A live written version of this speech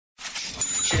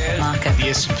market. The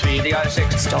S&P. The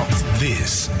ASX stocks.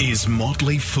 This is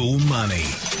Motley Fool Money.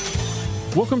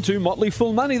 Welcome to Motley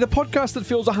Fool Money, the podcast that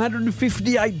feels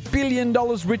 $158 billion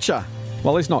richer.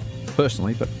 Well, at least not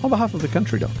personally, but on behalf of the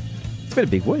country, Doc. It's been a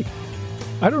big week.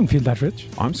 I don't feel that rich.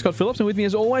 I'm Scott Phillips, and with me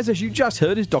as always, as you just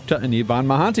heard, is Dr. Anirban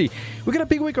Mahanti. We've got a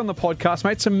big week on the podcast,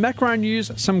 mate. Some macro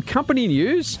news, some company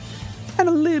news, and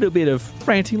a little bit of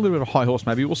ranting, a little bit of high horse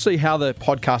maybe. We'll see how the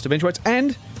podcast eventuates,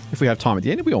 and if we have time at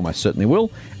the end, we almost certainly will,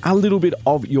 a little bit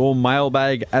of your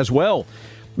mailbag as well.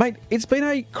 Mate, it's been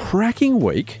a cracking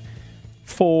week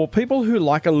for people who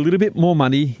like a little bit more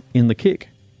money in the kick.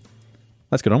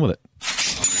 Let's get on with it.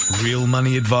 Real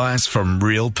money advice from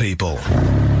real people.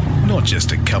 Not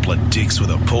just a couple of dicks with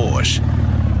a Porsche.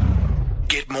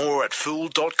 Get more at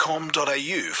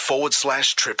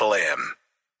fool.com.au/triple M.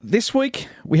 This week,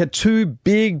 we had two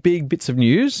big bits of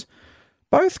news,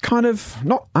 both kind of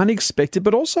not unexpected,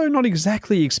 but also not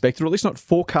exactly expected, or at least not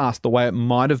forecast the way it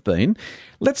might have been.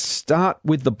 Let's start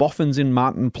with the boffins in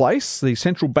Martin Place. The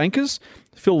central bankers,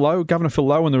 Governor Phil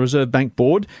Lowe and the Reserve Bank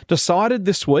Board, decided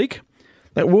this week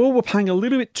that we're paying a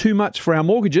little bit too much for our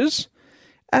mortgages,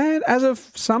 and as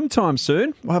of sometime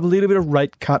soon, we'll have a little bit of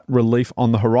rate cut relief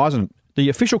on the horizon. The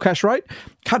official cash rate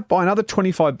cut by another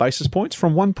 25 basis points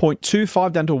from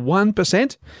 1.25 down to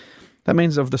 1%. That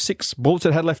means of the 6 bullets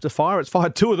it had left to fire, it's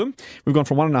fired 2 of them. We've gone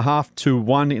from 1.5 to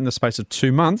 1 in the space of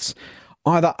 2 months.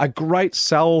 Either a great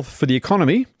salve for the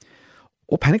economy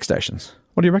or panic stations.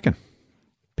 What do you reckon?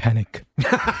 Panic.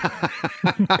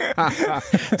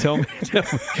 Tell me.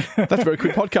 That's a very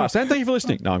quick podcast. And thank you for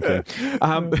listening. No, I'm kidding.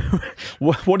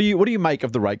 What do you make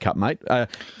of the rate cut, mate?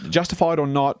 Justified or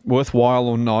not? Worthwhile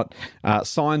or not?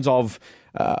 Signs of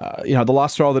the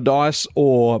last throw of the dice,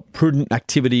 or prudent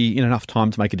activity in enough time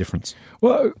to make a difference?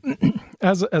 Well,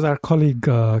 as our colleague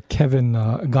Kevin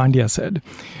Gandia said,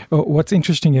 what's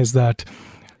interesting is that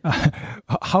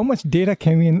how much data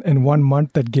came in 1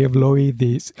 month that gave Lowy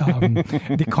the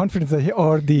confidence that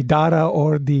or the data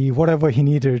or the whatever he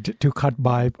needed to cut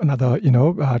by another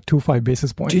 2-5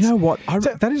 basis points. Do you know what?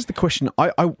 That is the question.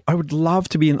 I would love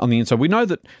to be on the inside. We know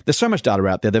that there's so much data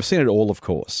out there. They've seen it all, of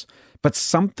course. But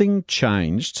something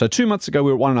changed. So 2 months ago,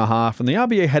 we were at 1.5, and the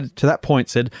RBA had, to that point,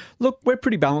 said, look, we're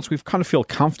pretty balanced. We kind of feel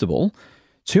comfortable.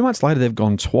 2 months later, they've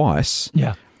gone twice.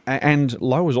 Yeah. And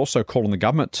Lowe was also called on the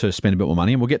government to spend a bit more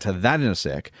money, and we'll get to that in a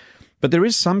sec. But there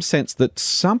is some sense that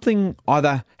something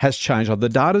either has changed, either the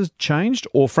data's changed,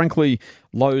 or frankly,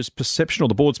 Lowe's perception or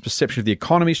the board's perception of the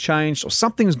economy's changed, or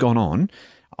something's gone on,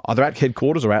 either at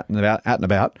headquarters or out and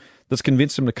about, that's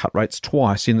convinced them to cut rates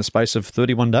twice in the space of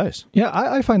 31 days. Yeah,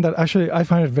 I find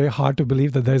it very hard to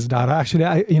believe that there's data. Actually,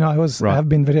 I've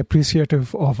been very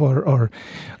appreciative of or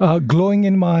glowing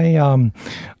in my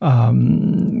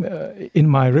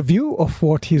review of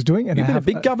what he's doing. And You've been a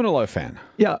big Governor Lowe fan.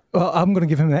 Yeah, well, I'm going to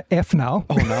give him an F now.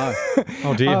 Oh no!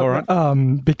 Oh dear! All right.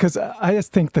 Because I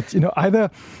just think that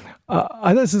either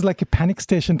this is like a panic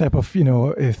station type of,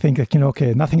 think like,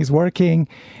 okay, nothing is working.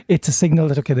 It's a signal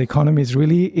that, okay, the economy is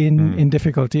really in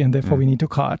difficulty and therefore we need to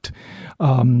cut.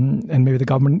 And maybe the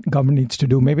government needs to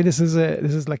do. Maybe this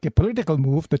is like a political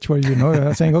move that's where,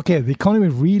 saying, okay, the economy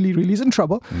really is in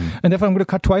trouble. And therefore I'm going to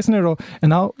cut twice in a row. And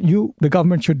now the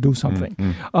government should do something.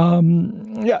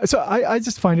 So I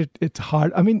just find it's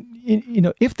hard. I mean,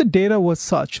 if the data was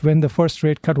such when the first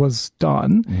rate cut was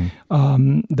done,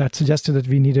 that suggested that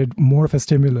we needed more of a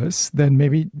stimulus, then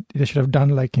maybe they should have done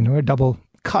like, a double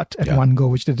cut at one go,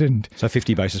 which they didn't. So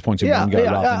 50 basis points in one go.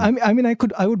 I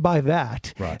would buy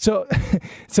that. Right. So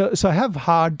I have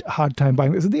hard time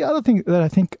buying this. The other thing that I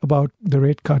think about the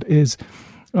rate cut is,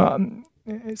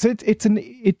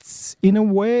 it's in a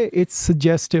way it's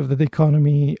suggestive that the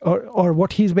economy or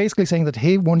what he's basically saying that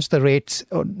he wants the rates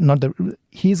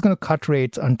he's going to cut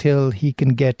rates until he can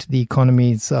get the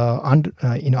economy's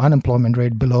unemployment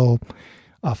rate below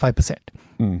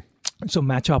 5%. So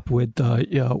match up with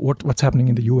what's happening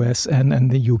in the US and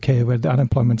the UK, where the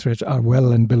unemployment rates are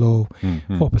well and below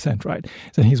 4%, right?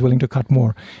 So he's willing to cut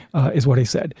more, is what he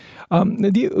said.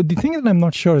 The thing that I'm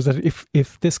not sure is that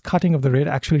if this cutting of the rate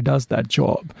actually does that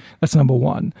job, that's number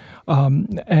one.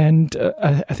 And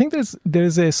I think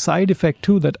there's a side effect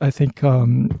too that I think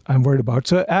I'm worried about.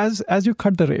 So as you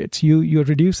cut the rates, you're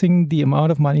reducing the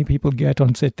amount of money people get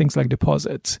on, say, things like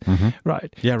deposits,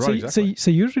 right? Yeah, right. Exactly.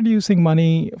 So you're reducing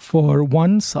money for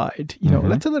one side,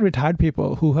 let's say the retired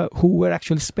people who were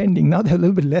actually spending, now they have a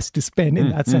little bit less to spend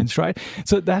in that sense, right?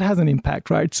 So that has an impact,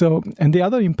 right? So, and the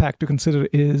other impact to consider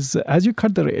is as you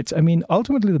cut the rates, I mean,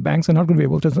 ultimately the banks are not going to be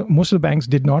able to, most of the banks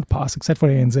did not pass except for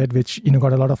ANZ, which,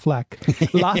 got a lot of flack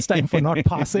last time for not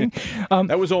passing.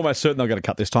 That was almost certain they were going to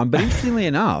cut this time. But interestingly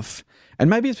enough, And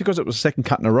maybe it's because it was a second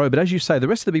cut in a row, but as you say, the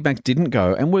rest of the big banks didn't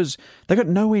go and they got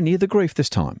nowhere near the grief this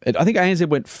time. I think ANZ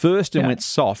went first and went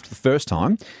soft the first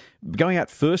time. Going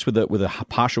out first with a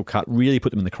partial cut really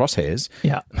put them in the crosshairs.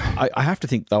 Yeah. I have to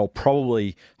think they'll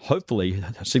probably, hopefully,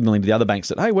 signalling to the other banks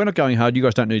that, hey, we're not going hard, you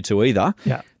guys don't need to either.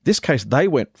 Yeah. This case, they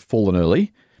went full and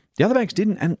early. The other banks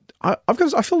didn't, and I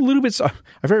feel a little bit. I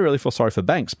very rarely feel sorry for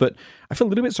banks, but I feel a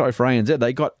little bit sorry for ANZ.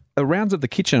 They got the rounds of the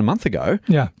kitchen a month ago.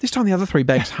 Yeah. This time, the other three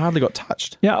banks hardly got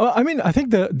touched. Yeah, well, I mean, I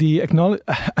think I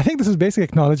think this is basically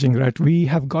acknowledging that we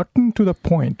have gotten to the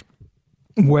point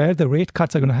where the rate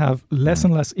cuts are going to have less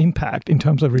and less impact in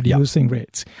terms of reducing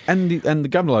rates. And the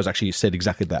governor has actually said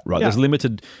exactly that, right? Yeah.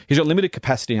 He's got limited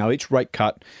capacity now. Each rate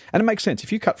cut, and it makes sense.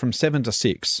 If you cut from 7 to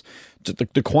 6,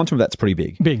 the quantum of that's pretty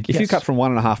big. If you cut from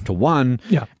 1.5 to 1,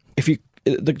 if you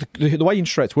the way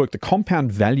interest rates work, the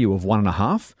compound value of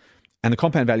 1.5 and the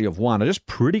compound value of 1 are just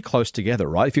pretty close together,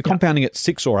 right? If you're compounding at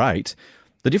 6 or 8,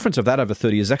 the difference of that over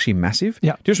 30 is actually massive.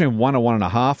 Yeah. The difference between 1 and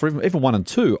 1.5, or even 1 and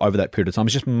 2 over that period of time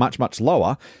is just much, much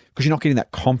lower because you're not getting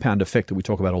that compound effect that we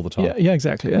talk about all the time. Yeah,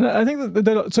 exactly. And I think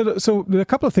that so there are a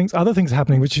couple of other things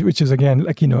happening, which is again,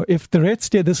 like, if the rates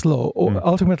stay this low,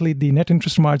 ultimately the net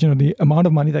interest margin or the amount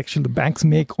of money that actually the banks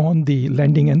make on the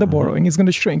lending and the borrowing is going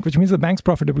to shrink, which means the bank's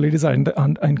profitabilities are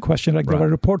in question. Like there were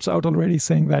reports out already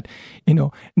saying that,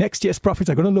 next year's profits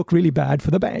are going to look really bad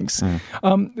for the banks.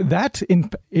 That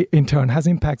in turn has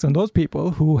impacts on those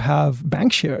people who have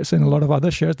bank shares and a lot of other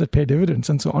shares that pay dividends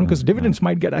and so on, because dividends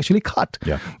might get actually cut.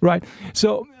 Yeah. Right.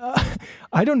 So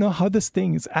I don't know how this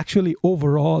thing is actually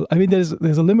overall. I mean, there's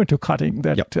a limit to cutting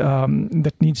that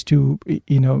that needs to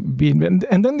be.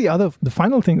 And then the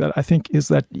final thing that I think is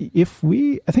that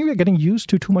I think we're getting used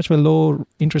to too much of a low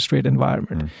interest rate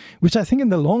environment, which I think in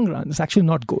the long run is actually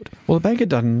not good. Well, the bank had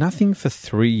done nothing for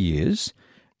 3 years.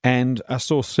 And I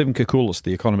saw Stephen Koukoulas,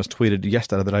 the economist, tweeted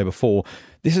yesterday, the day before,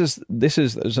 this is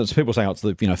so people saying it's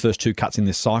the first 2 cuts in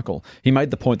this cycle. He made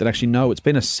the point that actually no, it's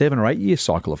been a 7 or 8 year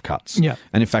cycle of cuts. Yeah.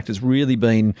 And in fact, it's really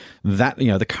been that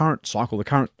the current cycle, the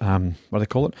current what do they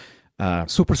call it?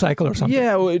 Super cycle or something.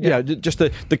 Just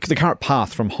the current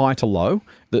path from high to low.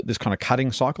 This kind of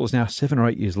cutting cycle is now 7 or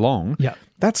 8 years long. Yeah,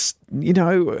 that's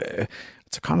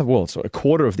it's a kind of, it's a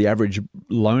quarter of the average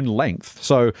loan length.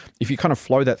 So if you kind of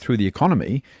flow that through the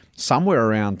economy, somewhere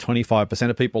around 25%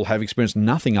 of people have experienced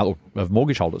nothing other, of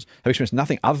mortgage holders, have experienced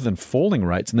nothing other than falling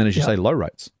rates and then, as you say, low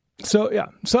rates. So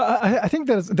I think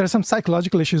there's some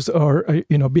psychological issues or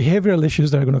behavioral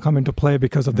issues that are going to come into play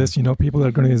because of this. People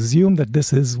are going to assume that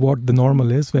this is what the normal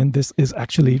is when this is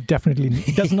actually definitely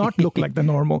does not look like the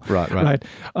normal. Right.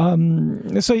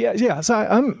 So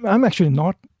I'm actually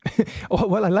not.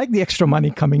 Well, I like the extra money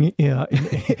coming into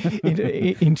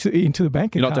the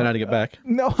bank account. You're not donating it back?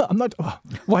 No, I'm not.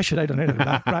 Why should I donate it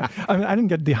back? Right? I mean, I didn't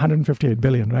get the 158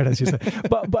 billion, right, as you say.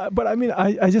 But I mean,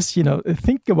 I just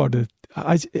think about it.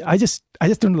 I just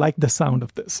don't like the sound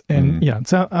of this, and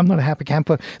so I'm not a happy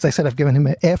camper. As I said, I've given him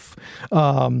an F.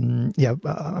 I'm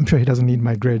sure he doesn't need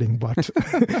my grading, but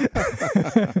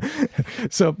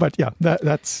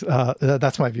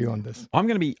that's my view on this. I'm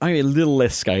going to be a little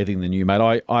less scathing than you,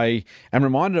 mate. I am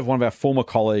reminded of one of our former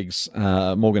colleagues,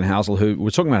 Morgan Housel, who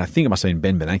was talking about, I think it must have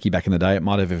been Ben Bernanke back in the day. It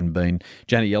might have even been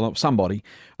Janet Yellen, somebody.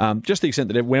 Just the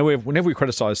extent that whenever we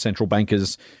criticise central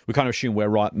bankers, we kind of assume we're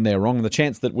right and they're wrong. And the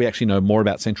chance that we actually know more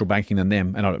about central banking than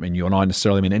them, and I don't mean you and I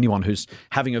necessarily, I mean anyone who's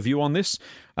having a view on this,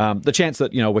 the chance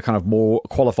that we're kind of more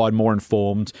qualified, more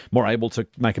informed, more able to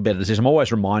make a better decision. I'm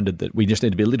always reminded that we just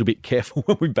need to be a little bit careful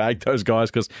when we bag those guys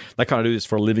because they kind of do this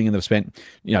for a living and they've spent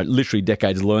literally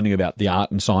decades learning about the art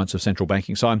and science of central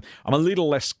banking. So I'm a little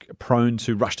less prone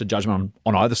to rush to judgment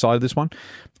on either side of this one.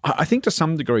 I think to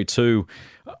some degree too,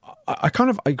 I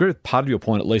agree with part of your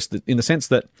point, at least, in the sense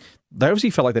that they obviously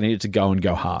felt like they needed to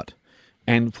go hard.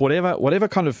 And whatever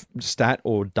kind of stat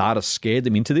or data scared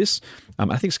them into this,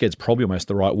 I think scared's probably almost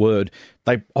the right word.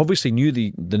 They obviously knew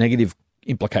the negative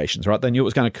implications, right? They knew it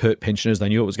was going to hurt pensioners. They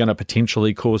knew it was going to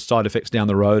potentially cause side effects down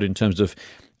the road in terms of,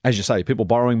 as you say, people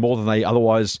borrowing more than they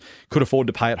otherwise could afford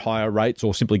to pay at higher rates,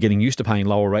 or simply getting used to paying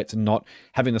lower rates and not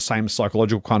having the same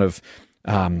psychological kind of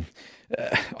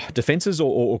defences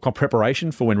or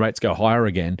preparation for when rates go higher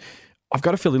again. I've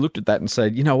got to feel he looked at that and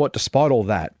said, you know what, despite all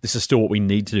that, this is still what we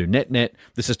need to do. Net,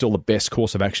 this is still the best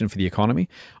course of action for the economy.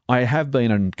 I have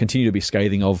been and continue to be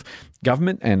scathing of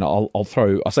government, and I'll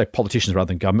say politicians rather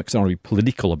than government because I don't want to be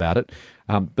political about it.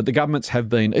 But the governments have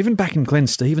been, even back in Glenn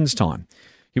Stevens' time,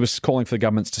 he was calling for the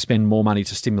governments to spend more money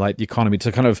to stimulate the economy,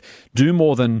 to kind of do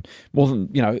more than the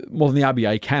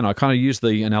RBA can. I kind of use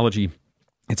the analogy.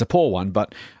 It's a poor one,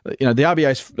 but the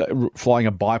RBA's flying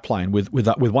a biplane with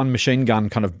one machine gun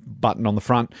kind of button on the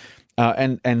front,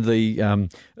 and the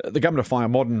government of flying a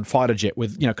modern fighter jet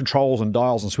with controls and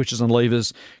dials and switches and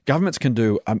levers. Governments can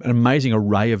do an amazing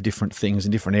array of different things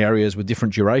in different areas with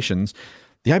different durations.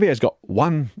 The ABA's got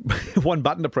one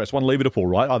button to press, one lever to pull,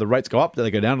 right? Either rates go up,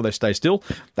 they go down, or they stay still.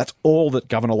 That's all that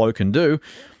Governor Lowe can do,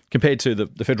 compared to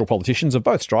the federal politicians of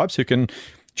both stripes who can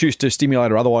choose to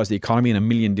stimulate or otherwise the economy in a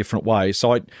million different ways.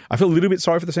 So I feel a little bit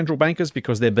sorry for the central bankers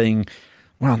because they're being,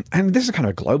 well, and this is kind of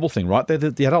a global thing, right? They're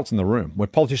the adults in the room, where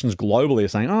politicians globally are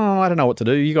saying, I don't know what to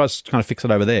do. You guys kind of fix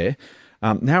it over there.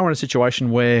 Now we're in a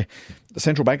situation where the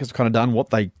central bankers have kind of done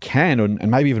what they can, and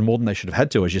maybe even more than they should have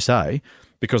had to, as you say,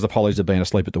 because the pollies have been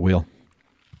asleep at the wheel.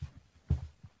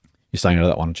 You're saying no to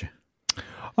that one, aren't you?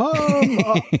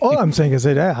 All I'm saying is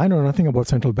that I know nothing about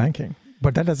central banking,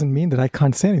 but that doesn't mean that I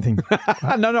can't say anything.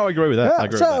 No, I agree with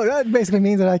that. Yeah, that basically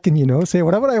means that I can, say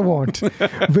whatever I want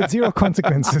with zero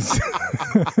consequences.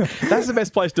 That's the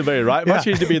best place to be, right? Much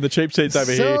easier to be in the cheap seats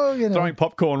over here, throwing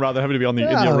popcorn rather than having to be in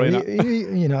the arena.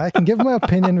 I can give my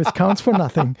opinion, which counts for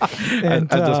nothing.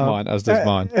 And, as does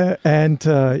mine.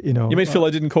 You mean Phil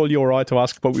didn't call you or I to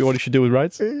ask what he should do with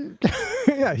rates?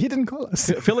 Yeah, he didn't call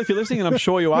us. Phil, if you're listening, and I'm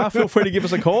sure you are, feel free to give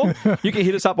us a call. You can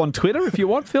hit us up on Twitter if you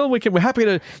want, Phil. We're happy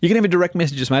to. You can even direct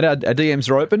message us, mate. Our DMs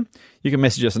are open. You can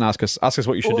message us and ask us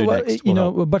what you should do next.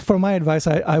 But for my advice,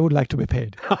 I would like to be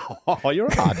paid. Oh, you're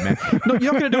a hard man. No,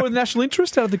 you're not going to do it with national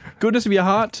interest out of the goodness of your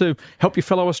heart to help your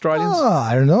fellow Australians? Oh,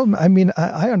 I don't know. I mean,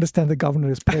 I understand the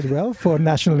governor is paid well for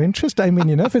national interest. I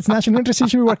mean, if it's national interest, he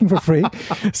should be working for free.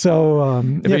 So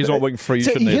if he's not working for free, you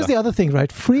shouldn't here's either. the other thing,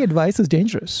 right? Free advice is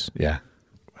dangerous. Yeah.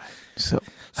 So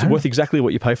it's worth exactly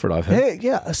what you pay for it, I've heard. Hey,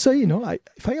 yeah. So,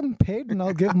 if I am paid, then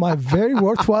I'll give my very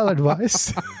worthwhile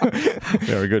advice.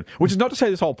 Very good. Which is not to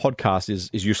say this whole podcast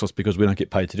is useless because we don't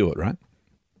get paid to do it, right?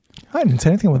 I didn't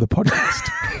say anything about the podcast.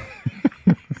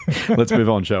 Let's move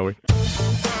on, shall we?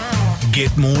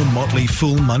 Get more Motley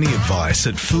Fool money advice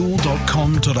at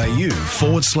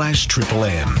fool.com.au/Triple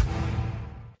M.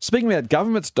 Speaking about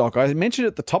governments, Doc, I mentioned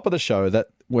at the top of the show that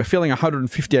we're feeling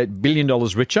 $158 billion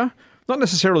richer. Not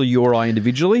necessarily you or I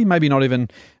individually, maybe not even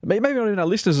our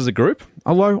listeners as a group.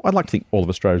 Although I'd like to think all of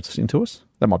Australia's listening to us.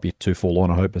 That might be too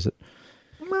forlorn, I hope, is it?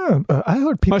 I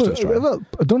heard people. Most of Australia. Well,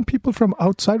 don't people from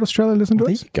outside Australia listen to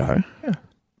us? There you go. Yeah.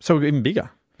 So we're even bigger.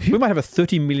 We might have a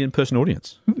 30 million person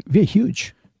audience. We're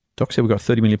huge. Doc said we've got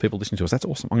 30 million people listening to us. That's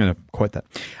awesome. I'm going to quote that.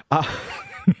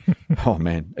 Oh,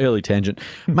 man. Early tangent.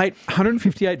 Mate,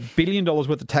 $158 billion worth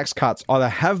of tax cuts either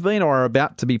have been or are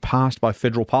about to be passed by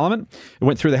federal parliament. It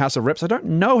went through the House of Reps. I don't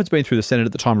know if it's been through the Senate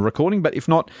at the time of recording, but if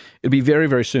not, it'll be very,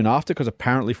 very soon after because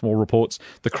apparently from all reports,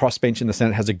 the crossbench in the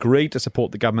Senate has agreed to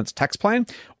support the government's tax plan.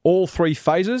 All three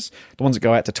phases, the ones that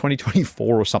go out to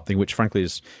 2024 or something, which frankly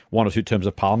is 1 or 2 terms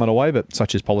of parliament away, but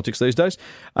such is politics these days.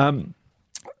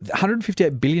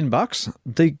 $158 billion.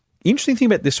 The interesting thing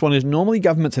about this one is normally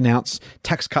governments announce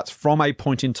tax cuts from a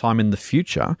point in time in the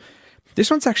future.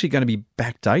 This one's actually going to be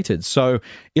backdated. So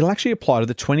it'll actually apply to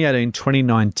the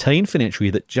 2018-2019 financial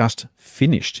year that just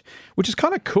finished, which is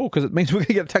kind of cool because it means we're going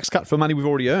to get a tax cut for money we've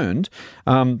already earned.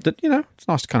 It's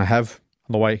nice to kind of have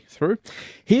on the way through.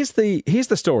 Here's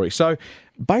the story. So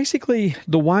basically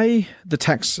the way the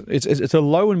tax, it's a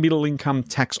low and middle income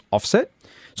tax offset.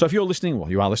 So if you're listening,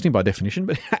 well, you are listening by definition,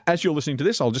 but as you're listening to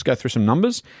this, I'll just go through some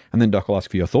numbers and then Doc will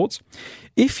ask for your thoughts.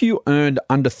 If you earned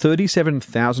under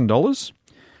 $37,000,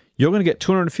 you're going to get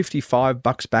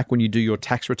 $255 back when you do your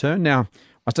tax return. Now,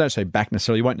 I don't say back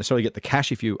necessarily. You won't necessarily get the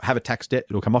cash. If you have a tax debt,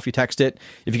 it'll come off your tax debt.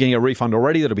 If you're getting a refund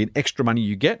already, that'll be an extra money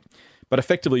you get. But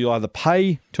effectively, you'll either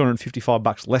pay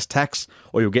 $255 less tax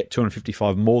or you'll get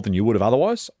 $255 more than you would have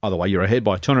otherwise. Either way, you're ahead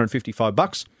by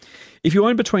 $255. If you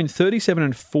earn between $37,000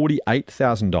 and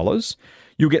 $48,000,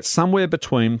 you'll get somewhere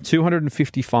between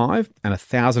 $255 and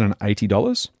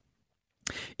 $1,080.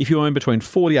 If you earn between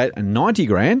 $48,000 and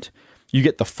 $90,000, you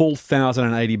get the full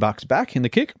 $1,080 back in the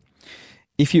kick.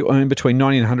 If you earn between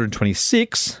 $90,000 and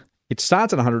 $126,000, it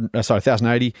starts at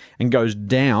 $1,080 and goes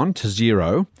down to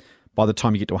zero by the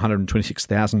time you get to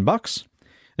 $126,000. And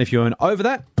if you earn over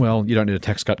that, well, you don't need a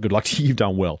tax cut. Good luck to you. You've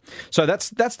done well. So that's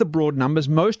the broad numbers.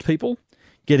 Most people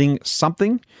getting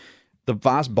something. The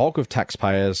vast bulk of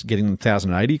taxpayers getting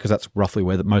 $1,080 because that's roughly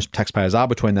where most taxpayers are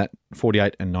between that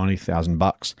 $48,000 and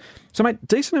 $90,000. So, mate,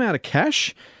 decent amount of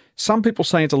cash. Some people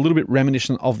say it's a little bit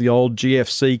reminiscent of the old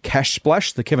GFC cash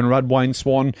splash, the Kevin Rudd, Wayne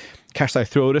Swan cash they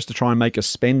threw at us to try and make us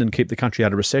spend and keep the country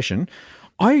out of recession.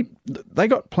 They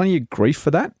got plenty of grief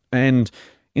for that, and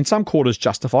in some quarters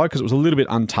justified because it was a little bit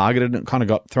untargeted and it kind of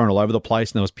got thrown all over the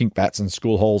place and there was pink bats and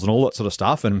school halls and all that sort of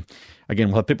stuff. And again,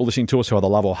 we'll have people listening to us who either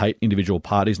love or hate individual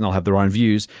parties and they'll have their own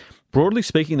views. Broadly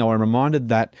speaking, though, I'm reminded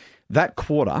that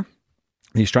quarter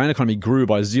the Australian economy grew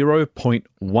by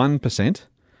 0.1%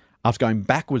 after going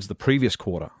backwards the previous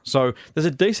quarter. So there's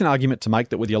a decent argument to make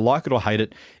that whether you like it or hate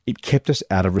it, it kept us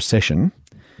out of recession,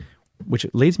 which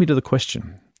leads me to the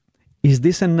question, is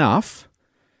this enough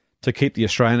to keep the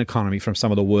Australian economy from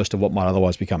some of the worst of what might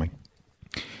otherwise be coming?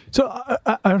 So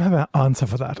I don't have an answer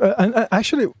for that. And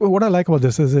actually, what I like about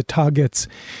this is it targets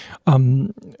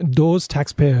those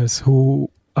taxpayers who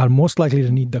are most likely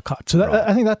to need the cut. So that, right.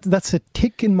 I think that's a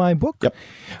tick in my book. Yep.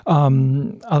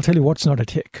 I'll tell you what's not a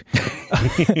tick.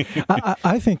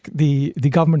 I think the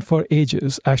government for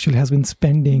ages actually has been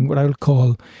spending what I would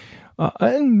call,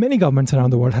 and many governments around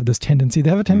the world have this tendency.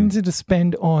 They have a tendency to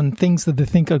spend on things that they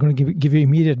think are going to give you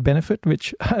immediate benefit,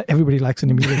 which everybody likes an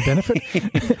immediate benefit.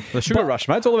 The sugar rush,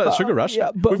 mate. It's all about the sugar rush.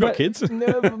 Yeah, We've got kids. But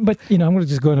I'm going to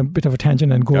just go on a bit of a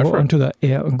tangent and go to the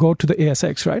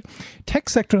ASX, right? Tech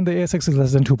sector in the ASX is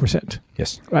less than 2%.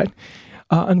 Yes. Right?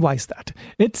 And why is that?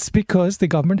 It's because the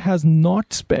government has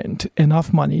not spent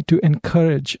enough money to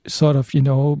encourage sort of,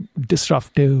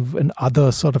 disruptive and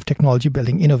other sort of technology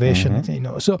building innovation,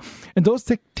 So, and those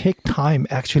take time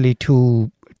actually to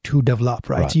develop,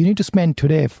 right? So you need to spend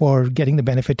today for getting the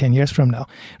benefit 10 years from now,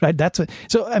 right?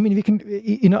 So, I mean, we can,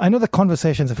 I know the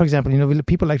conversations, for example,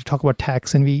 people like to talk about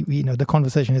tax and we the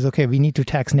conversation is, okay, we need to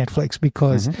tax Netflix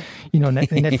because,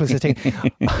 Netflix is taking...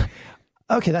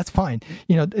 Okay, that's fine.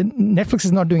 Netflix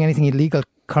is not doing anything illegal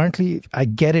currently. I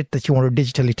get it that you want to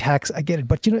digitally tax. I get it.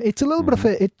 But, it's a little bit of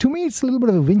to me, it's a little bit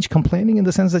of a whinge complaining in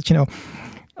the sense that, can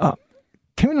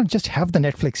we not just have the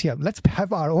Netflix here? Let's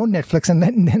have our own Netflix and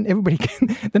then everybody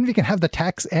then we can have the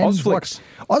tax and Ozflix,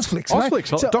 right?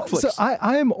 Docflix. So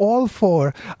I am all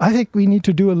for, I think we need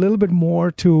to do a little bit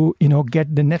more to,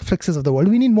 get the Netflixes of the world.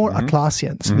 We need more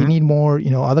Atlassians. We need more,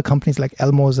 other companies like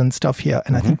Elmos and stuff here.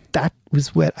 And I think that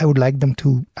is where I would like them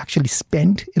to actually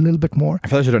spend a little bit more. For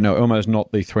those who don't know, Elmo's not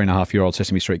the 3.5-year-old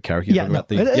Sesame Street character. You're about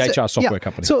the HR software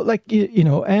company. So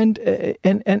and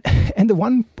the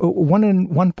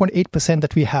 1.8%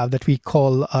 that we have that we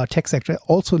call tech sector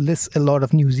also lists a lot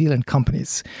of New Zealand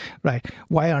companies, right?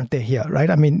 Why aren't they here, right?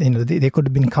 I mean, they could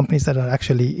have been companies that are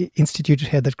actually instituted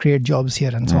here that create jobs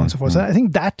here and so on and so forth. So I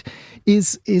think that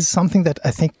is something that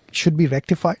I think should be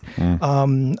rectified.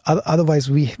 Otherwise,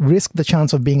 we risk the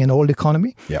chance of being an old economy.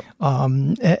 Yep.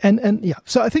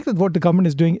 So I think that what the government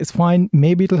is doing is fine.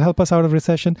 Maybe it'll help us out of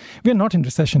recession. We're not in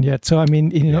recession yet. So I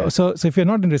mean, so if you're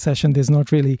not in recession, there's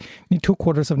not really 2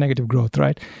 quarters of negative growth,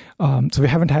 right? So we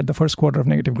haven't had the first quarter of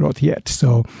negative growth yet.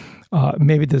 So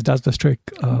maybe this does the trick.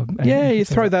 You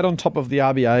throw that on top of the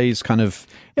RBA's kind of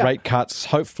rate cuts.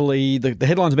 Hopefully, the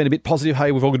headlines have been a bit positive.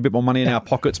 Hey, we've all got a bit more money in our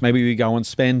pockets. Maybe we go and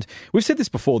spend. We've said this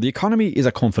before. The economy is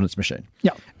a confidence machine.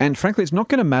 Yeah. And frankly, it's not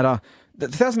going to matter. The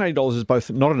 $1,080 is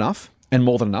both not enough and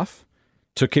more than enough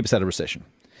to keep us out of recession.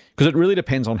 Because it really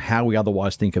depends on how we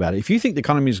otherwise think about it. If you think the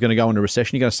economy is going to go into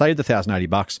recession, you're going to save the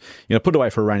 $1,080, put it away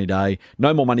for a rainy day,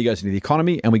 no more money goes into the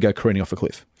economy, and we go careening off a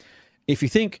cliff. If you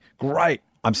think, great,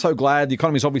 I'm so glad the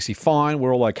economy's obviously fine,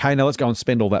 we're all okay, now let's go and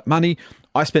spend all that money.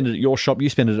 I spend it at your shop, you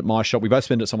spend it at my shop, we both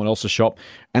spend it at someone else's shop,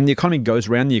 and the economy goes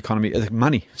around the economy,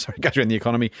 goes around the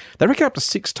economy. They reckon up to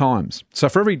 6 times. So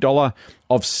for every $1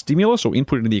 of stimulus or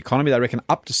input into the economy, they reckon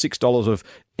up to $6 of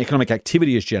economic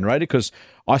activity is generated because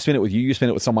I spend it with you, you spend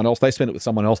it with someone else, they spend it with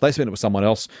someone else, they spend it with someone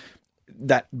else.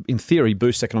 That, in theory,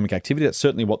 boosts economic activity. That's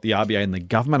certainly what the RBA and the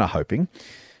government are hoping.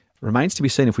 Remains to be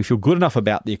seen if we feel good enough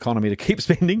about the economy to keep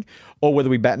spending or whether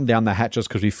we batten down the hatches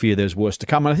because we fear there's worse to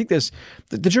come. And I think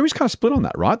the jury's kind of split on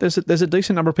that, right? There's a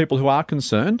decent number of people who are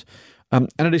concerned and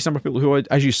a decent number of people who are,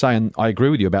 as you say, and I agree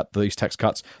with you about these tax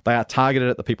cuts, they are targeted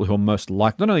at the people who are most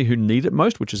likely, not only who need it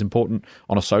most, which is important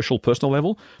on a social, personal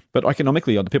level, but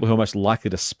economically on the people who are most likely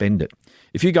to spend it.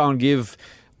 If you go and give,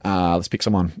 let's pick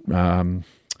someone,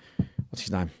 what's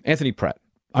his name? Anthony Pratt,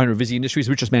 owner of Visi Industries,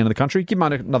 richest man in the country. Give him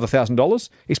another $1,000.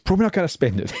 He's probably not going to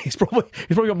spend it. He's probably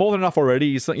got more than enough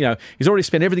already. He's already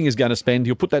spent everything he's going to spend.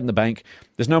 He'll put that in the bank.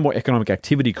 There's no more economic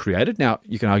activity created. Now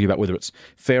you can argue about whether it's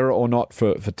fairer or not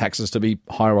for taxes to be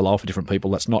higher or lower for different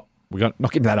people. We're not getting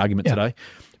into that argument today.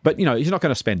 But he's not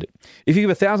going to spend it. If you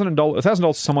give $1,000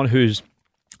 to someone who's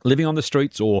living on the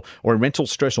streets or in rental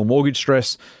stress or mortgage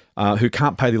stress, who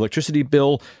can't pay the electricity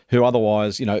bill, who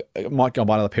otherwise, might go and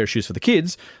buy another pair of shoes for the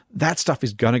kids, that stuff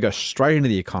is going to go straight into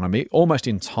the economy almost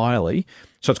entirely.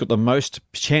 So it's got the most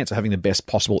chance of having the best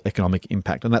possible economic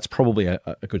impact. And that's probably a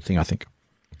good thing, I think.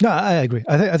 No, I agree.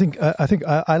 I think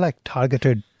I like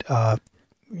targeted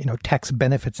tax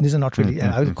benefits. These are not really,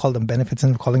 I would call them benefits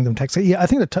and calling them tax. Yeah, I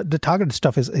think the targeted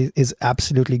stuff is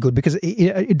absolutely good because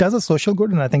it does a social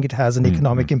good, and I think it has an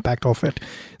economic impact of it.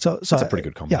 So it's a pretty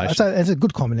good combination. Yeah, it's a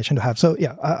good combination to have. So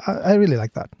yeah, I really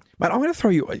like that. Mate, I'm going to throw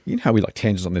you, how we like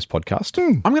tangents on this podcast?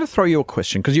 I'm going to throw you a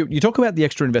question because you talk about the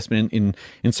extra investment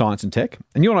in science and tech,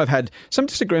 and you and I have had some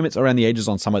disagreements around the edges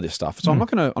on some of this stuff. So I'm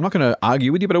not going to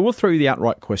argue with you, but I will throw you the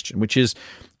outright question, which is,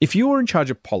 if you were in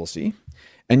charge of policy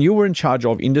and you were in charge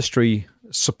of industry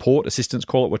support, assistance,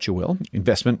 call it what you will,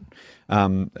 investment,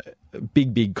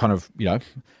 big kind of,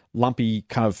 lumpy,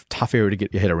 kind of tough area to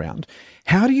get your head around.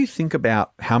 How do you think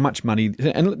about how much money,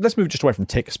 and let's move just away from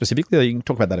tech specifically, you can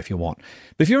talk about that if you want,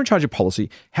 but if you're in charge of policy,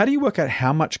 how do you work out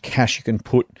how much cash you can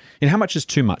put in, how much is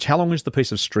too much? How long is the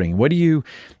piece of string? Where do you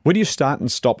start and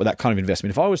stop with that kind of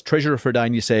investment? If I was treasurer for a day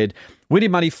and you said, we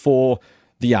need money for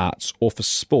the arts or for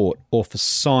sport or for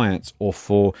science or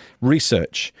for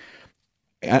research,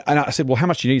 and I said, well, how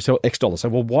much do you need? So X dollars. So,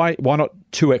 well, why not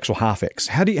 2X or half X?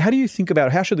 How do you think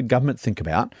about, how should the government think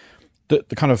about the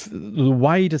kind of the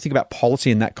way to think about policy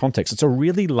in that context? It's a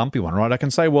really lumpy one, right? I can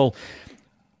say, well,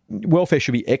 welfare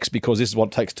should be X because this is what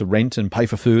it takes to rent and pay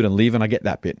for food and live, and I get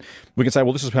that bit. We can say,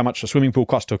 well, this is how much a swimming pool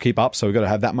costs to keep up, so we've got to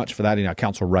have that much for that in our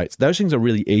council rates. Those things are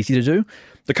really easy to do.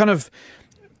 The kind of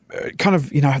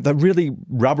the really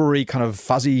rubbery, kind of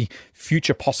fuzzy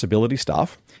future possibility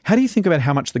stuff. How do you think about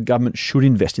how much the government should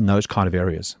invest in those kind of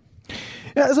areas?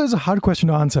 Yeah, so it's a hard question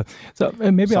to answer. So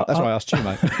maybe that's why I asked you,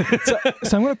 mate.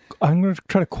 so I'm going to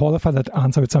try to qualify that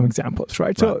answer with some examples,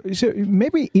 right? So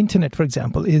maybe internet, for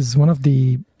example, is one of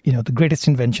the the greatest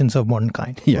inventions of modern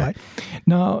kind. Yeah. Right?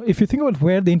 Now, if you think about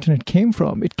where the internet came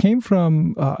from, it came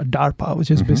from DARPA,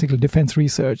 which is basically defense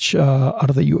research out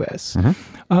of the US.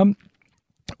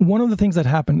 One of the things that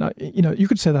happened, you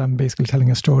could say that I'm basically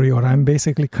telling a story or I'm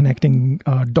basically connecting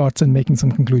dots and making some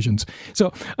conclusions.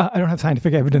 So I don't have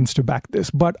scientific evidence to back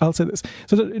this, but I'll say this.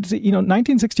 So it's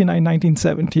 1969,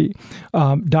 1970,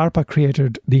 DARPA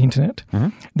created the internet.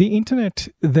 The internet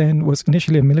then was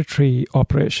initially a military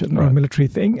operation or a military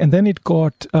thing, and then it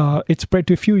spread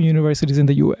to a few universities in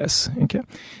the US. Okay,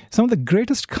 some of the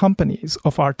greatest companies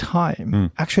of our time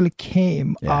actually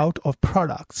came out of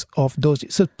products of those.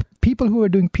 So people who were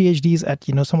doing PhDs at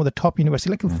some of the top universities,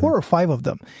 like 4 or 5 of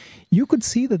them, you could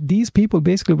see that these people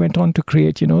basically went on to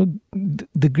create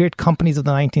the great companies of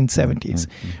the 1970s.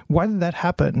 Why did that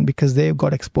happen? Because they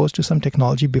got exposed to some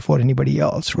technology before anybody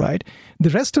else, right? The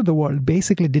rest of the world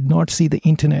basically did not see the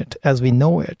internet as we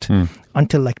know it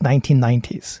until like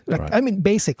 1990s. I mean,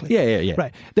 basically. Yeah.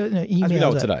 Right. The emails, as we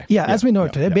know it today. As we know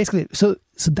it today. Basically, so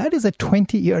that is a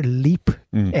 20-year leap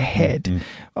ahead.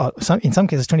 In some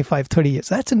cases, 25, 30 years.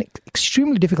 That's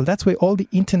extremely difficult. That's why all the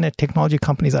internet technology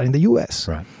companies are in the US.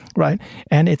 Right.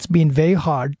 And it's been very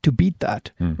hard to beat that.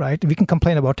 Right. We can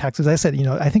complain about taxes. I said,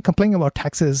 I think complaining about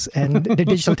taxes and the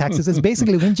digital taxes is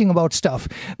basically whinging about stuff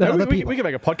that other people. We can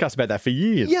make a podcast about that for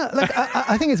years. Yeah.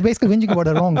 I think it's basically whinging about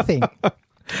the wrong thing.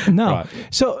 No.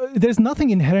 So there's nothing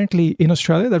inherently in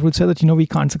Australia that would say that, we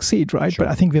can't succeed, right? Sure.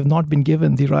 But I think we have not been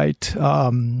given the right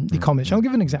the combination. I'll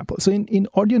give an example. So in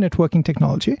audio networking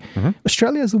technology,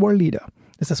 Australia is the world leader.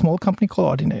 There's a small company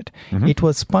called Audinate. It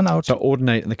was spun out. So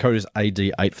Audinate, and the code is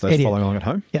AD8 for those following along at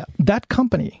home? Yeah. That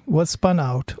company was spun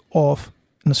out of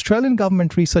an Australian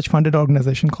government research-funded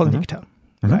organization called NICTA,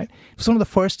 right? It was one of the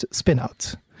first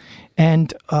spin-outs.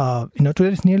 And, today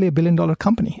it's nearly $1 billion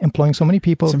company employing so many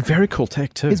people. Some very cool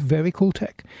tech too. It's very cool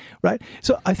tech, right?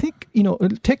 So I think,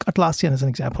 take Atlassian as an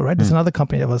example, right? There's another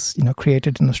company that was,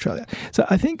 created in Australia. So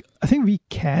I think we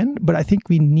can, but I think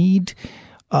we need,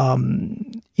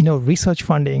 research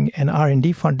funding and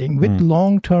R&D funding with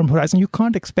long-term horizon. You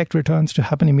can't expect returns to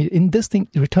happen immediately. In this thing,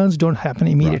 returns don't happen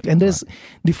immediately. And there's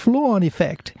the flow-on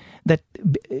effect that,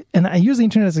 and I use the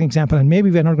internet as an example, and maybe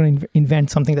we're not going to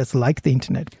invent something that's like the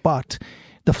internet, but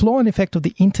the flow-on effect of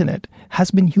the internet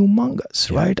has been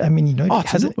humongous, right? I mean,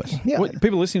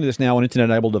 people listening to this now on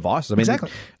internet-enabled devices. I mean, exactly.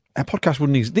 Our podcast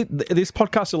wouldn't exist. This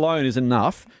podcast alone is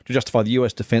enough to justify the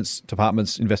US Defense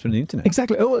Department's investment in the internet.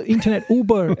 Exactly. Internet,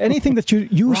 Uber, anything that you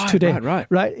use today, right?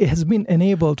 It has been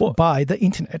enabled by the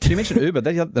internet. So you mentioned Uber.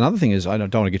 Another thing is, I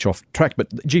don't want to get you off track, but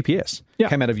GPS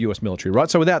came out of US military,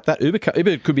 right? So without that, Uber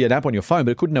could be an app on your phone,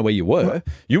 but it couldn't know where you were. Right.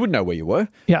 You wouldn't know where you were.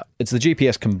 Yeah. It's the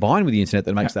GPS combined with the internet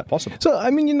that makes that possible. So, I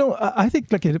mean, I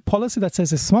think like a policy that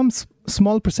says some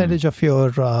small percentage of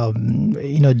your,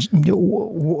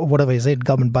 whatever is it,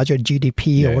 government budget,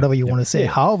 GDP, or whatever you want to say,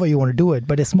 however you want to do it,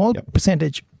 but a small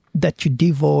percentage that you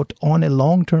devote on a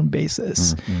long-term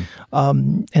basis,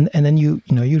 and then you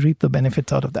reap the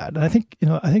benefits out of that. And I think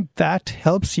that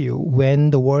helps you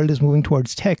when the world is moving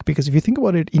towards tech, because if you think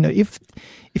about it,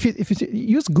 if you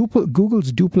use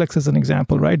Google's Duplex as an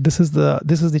example, right? This is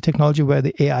the technology where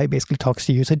the AI basically talks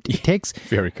to you. So it takes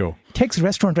very cool. Takes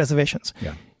restaurant reservations.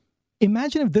 Yeah.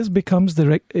 Imagine if this becomes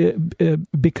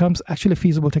becomes actually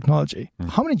feasible technology.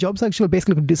 How many jobs actually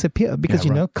basically could disappear? Because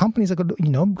companies are going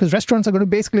to, because restaurants are going to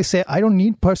basically say, I don't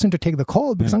need person to take the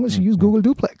call because I'm going to use Google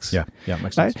Duplex. Yeah,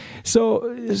 makes sense. Right?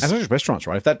 So, as not just restaurants,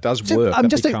 right? If that does work,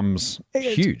 that becomes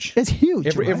huge. It's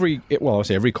huge.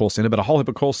 Every call center, but a whole heap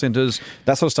of call centers,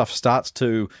 that sort of stuff starts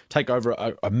to take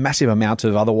over a massive amount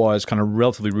of otherwise kind of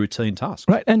relatively routine tasks.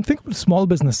 Right, and think of the small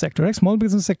business sector. Right, small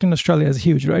business sector in Australia is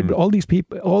huge, right? But all these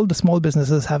people, all the small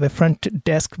businesses have a front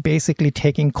desk basically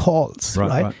taking calls,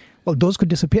 right? Well, those could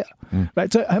disappear,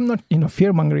 right? So I'm not,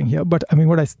 fear mongering here, but I mean,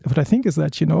 what I think is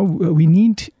that we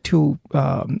need to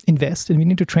invest and we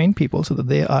need to train people so that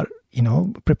they are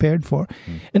prepared for.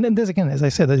 And then there's, again, as I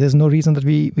said, there's no reason that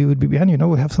we would be behind.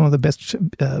 We have some of the best,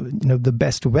 the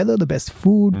best weather, the best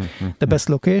food, the best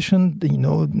location,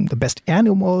 the best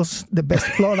animals, the best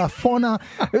flora, fauna.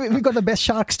 We've got the best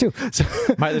sharks too. So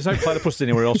mate, there's no platypus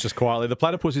anywhere else, just quietly. The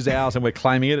platypus is ours and we're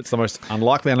claiming it. It's the most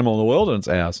unlikely animal in the world and it's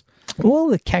ours. Well,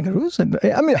 the kangaroos. And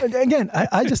I mean, again,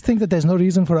 I just think that there's no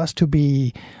reason for us to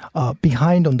be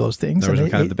behind on those things. No reason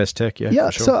to have the best tech, yeah.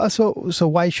 For sure. So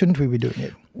why shouldn't we be doing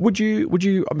it? Would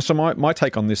you? So my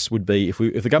take on this would be if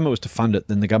the government was to fund it,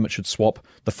 then the government should swap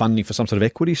the funding for some sort of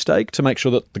equity stake to make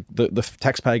sure that the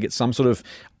taxpayer gets some sort of.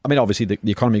 I mean, obviously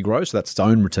the economy grows, so that's its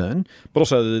own return, but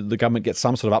also the government gets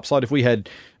some sort of upside. If we had,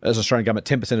 as Australian government,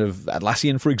 10% of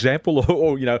Atlassian, for example,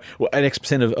 or an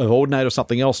X% of Ordinate or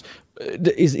something else,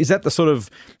 is that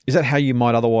is that how you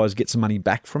might otherwise get some money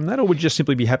back from that, or would you just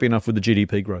simply be happy enough with the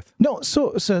GDP growth? No,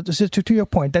 so to your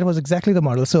point, that was exactly the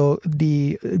model. So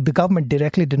the government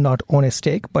directly did not own a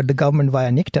stake, but the government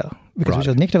via NICTA, because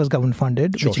NICTA was government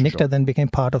funded, NICTA then became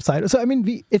part of CSIRO. So I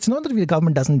mean, it's not that the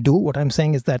government doesn't do. What I'm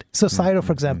saying is that CSIRO,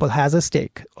 for example, has a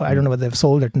stake. I don't know whether they've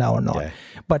sold it now or not,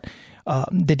 but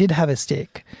they did have a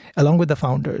stake along with the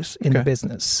founders in the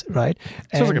business, right?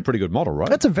 Sounds like a pretty good model, right?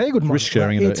 That's a very good model. Risk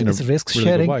sharing, right? It's risk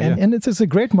sharing, and it's a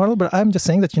great model. But I'm just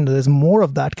saying that there's more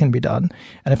of that can be done,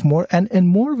 and if more and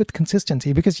more with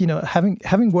consistency, because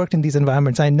having worked in these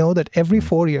environments, I know that every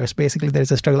 4 years, basically,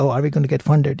 there's a struggle. Oh, are we going to get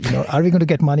funded? Are we going to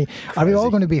get money? Are we all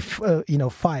going to be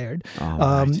fired?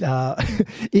 And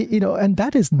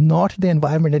that is not the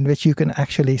environment in which you can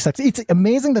actually succeed. It's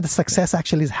amazing that the success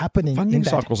actually is happening. Funding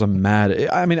cycles are mad.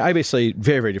 I mean, ABC,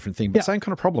 very, very different thing, but same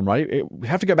kind of problem, right? We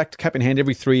have to go back to cap in hand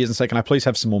every 3 years and say, can I please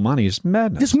have some more money? It's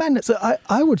madness. It's madness.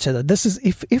 I would say that this is,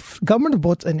 if government of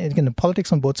both, and again,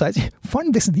 politics on both sides,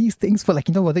 fund these things for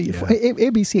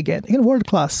ABC again,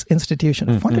 world-class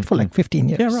institution, fund it for 15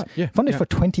 years. Yeah, right. Yeah, fund it for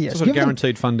 20 years. Sort of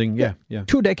guaranteed funding,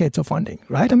 2 decades of funding,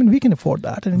 right? I mean, we can afford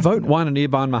that. And, Vote one and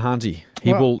Irban Mahanti.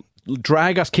 He will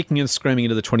drag us kicking and screaming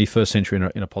into the 21st century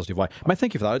in a positive way. Mate,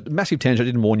 thank you for that. Massive tangent. I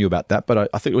didn't warn you about that, but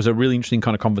I think it was a really interesting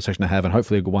kind of conversation to have, and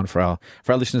hopefully a good one for our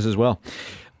listeners as well.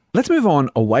 Let's move on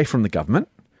away from the government.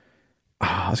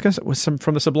 I was going to say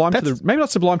from the sublime to the maybe not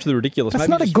sublime to the ridiculous. That's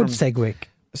maybe not a good segue,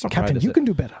 Captain. Great, you can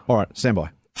do better. All right, stand by.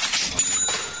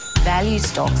 Value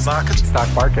stocks. Market.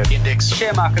 Stock market. Index.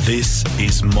 Share market. This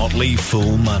is Motley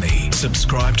Fool Money.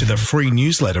 Subscribe to the free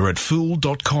newsletter at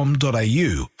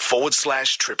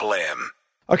fool.com.au/MMM.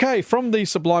 Okay, from the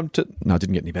sublime to... No, it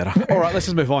didn't get any better. All right, let's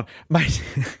just move on. Mate,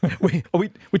 we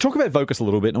talk about Vocus a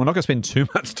little bit, and we're not going to spend too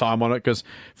much time on it because,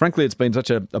 frankly, it's been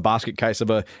such a basket case of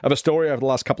a story over the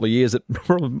last couple of years that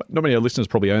not many of our listeners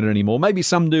probably own it anymore. Maybe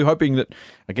some do, hoping that,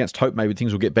 against hope, maybe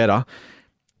things will get better.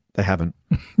 They haven't.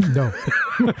 No.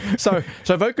 So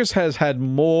Vocus has had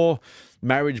more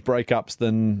marriage breakups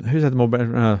than... Who's had more...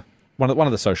 One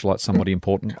of the socialites, somebody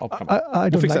important. We'll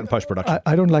fix that in post-production.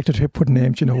 I don't like to put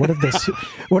names. What if they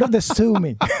sue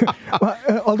me?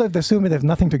 Although if they sue me, they have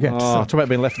nothing to get. Talk about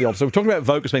being left at the altar. So we've talked about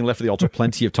Vocus being left at the altar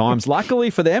plenty of times.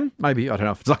 Luckily for them, maybe, I don't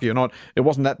know if it's lucky or not, it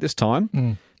wasn't that this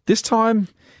time. This time,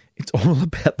 it's all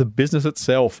about the business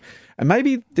itself. And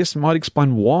maybe this might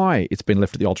explain why it's been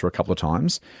left at the altar a couple of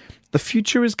times. The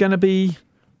future is going to be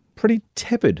pretty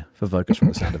tepid for Vocus from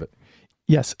the sound of it.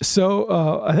 Yes. So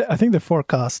I think the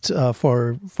forecast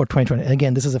for 2020,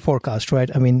 again, this is a forecast, right?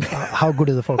 I mean, how good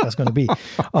is the forecast going to be?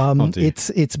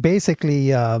 It's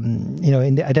basically,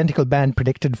 in the identical band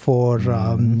predicted for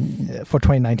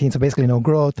 2019. So basically no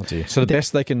growth. So the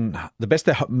best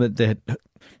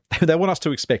they want us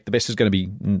to expect, the best is going to be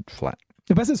flat.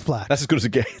 The best is flat. That's as good as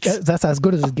it gets. That's as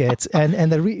good as it gets.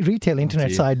 And the retail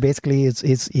internet side basically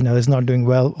is not doing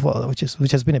well, which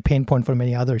has been a pain point for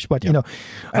many others. But It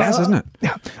has, isn't it?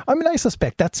 Yeah. I mean, I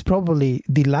suspect that's probably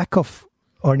the lack of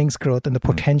earnings growth and the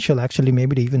potential actually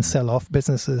maybe to even sell off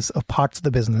businesses or parts of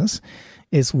the business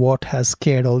is what has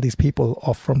scared all these people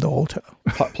off from the altar.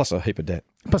 Plus a heap of debt.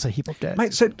 Plus a heap of debt.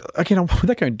 Mate, so again,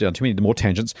 without going down too many more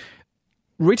tangents,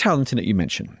 retail internet you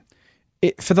mentioned.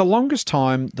 For the longest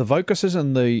time, the Vocuses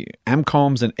and the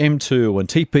Amcoms and M2 and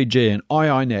TPG and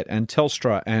iiNet and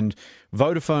Telstra and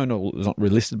Vodafone, or not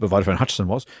really listed, but Vodafone Hutchison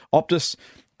was, Optus.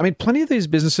 I mean, plenty of these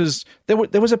businesses, there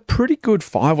was a pretty good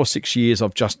 5 or 6 years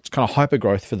of just kind of hyper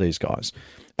growth for these guys.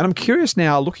 And I'm curious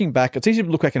now, looking back, it's easy to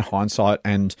look back in hindsight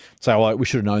and say, oh, we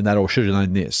should have known that or should have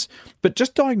known this. But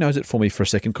just diagnose it for me for a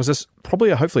second, because there's probably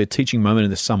hopefully a teaching moment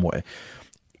in this somewhere.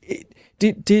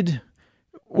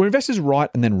 Were investors right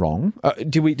and then wrong?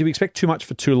 Do we expect too much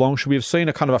for too long? Should we have seen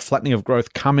a kind of a flattening of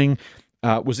growth coming?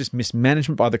 Was this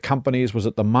mismanagement by the companies? Was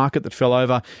it the market that fell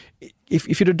over?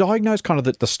 If you'd have diagnosed kind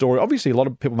of the story, obviously a lot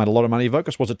of people made a lot of money.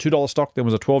 Vocus was a $2 stock, then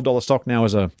was a $12 stock, now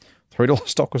is a $3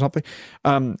 stock or something.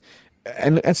 And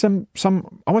some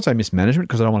I won't say mismanagement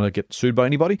because I don't want to get sued by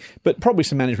anybody, but probably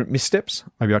some management missteps,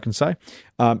 maybe I can say,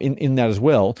 in that as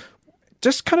well.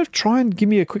 Just kind of try and give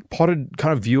me a quick potted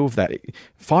kind of view of that.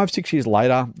 5-6 years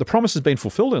later, the promise has been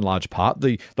fulfilled in large part.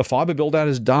 The fibre build-out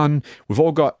is done. We've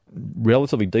all got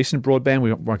relatively decent broadband.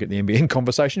 We won't get the NBN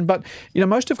conversation. But,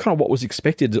 most of kind of what was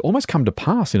expected has almost come to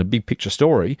pass in a big picture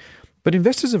story. But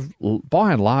investors have,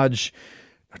 by and large,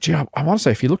 I want to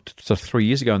say if you looked sort of 3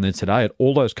 years ago and then today at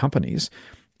all those companies,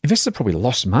 investors have probably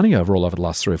lost money overall over the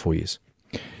last 3 or 4 years.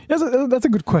 Yes, that's a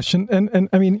good question. And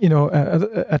I mean,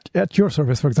 at your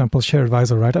service, for example, Share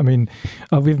Advisor, right? I mean,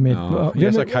 we've made...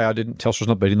 yes, okay, I didn't... Telstra's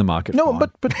not beating the market. No, fine.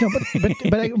 but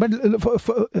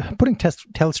putting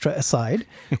Telstra aside,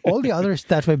 all the others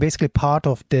that were basically part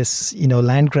of this,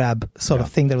 land grab sort of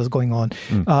thing that was going on,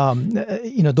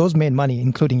 those made money,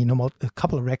 including, a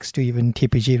couple of wrecks to even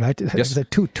TPG, right? Yes. There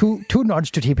were two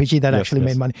nods to TPG that actually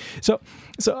made money. So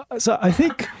I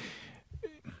think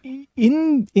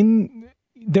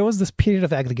there was this period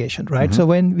of aggregation, right? Mm-hmm. So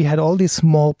when we had all these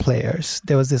small players,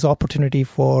 there was this opportunity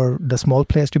for the small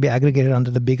players to be aggregated under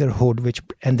the bigger hood,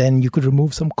 and then you could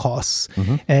remove some costs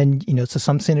and, so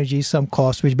some synergies, some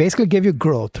costs, which basically gave you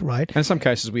growth, right? And in some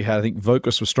cases we had, I think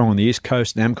Vocus was strong on the East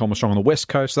Coast and Amcom was strong on the West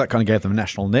Coast. So that kind of gave them a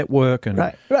national network. And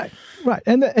Right.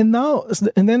 And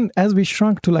then as we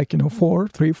shrunk to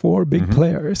 3, 4 big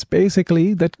players,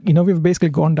 basically that, we've basically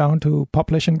gone down to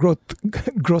population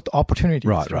growth opportunities,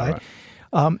 right?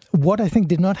 What I think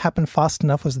did not happen fast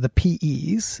enough was the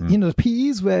PEs. The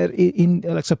PEs were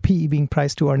so PE being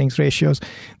price to earnings ratios.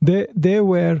 They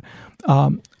were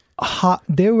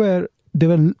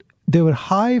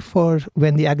high for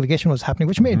when the aggregation was happening,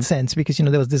 which made sense because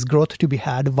there was this growth to be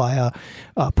had via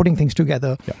putting things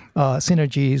together,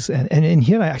 synergies, and in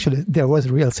here actually there was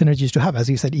real synergies to have, as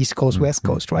you said, East Coast, West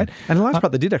Coast, right? And in large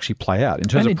part, they did actually play out in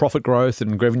terms of profit growth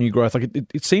and revenue growth. Like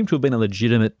it seemed to have been a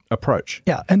legitimate approach.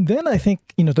 Yeah, and then I think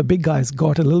the big guys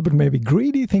got a little bit maybe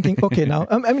greedy, thinking, okay, now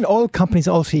I mean, all companies,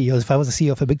 all CEOs. If I was a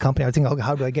CEO of a big company, I would think, okay,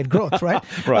 how do I get growth, right?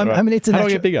 Right. I mean, it's a how do I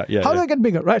get bigger? Yeah. How do I get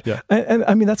bigger, right? Yeah. And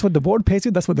I mean, that's what the board pays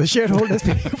you. That's what the shareholders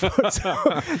pay for. So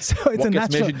it's what a gets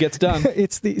natural. measured gets done.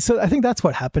 So I think that's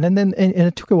what happened, and then and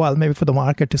it took a while maybe for the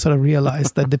market to sort of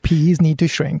realize that the PEs need to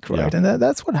shrink, right? And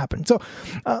that's what happened. So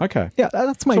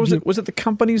that's my view. Was it the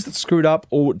companies that screwed up,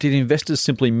 or did investors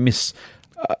simply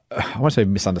I won't say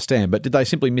misunderstand, but did they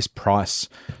simply misprice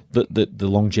the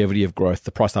longevity of growth,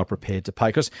 the price they were prepared to pay?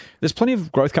 Because there's plenty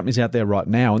of growth companies out there right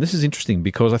now, and this is interesting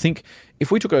because I think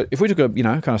if we took a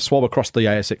kind of swab across the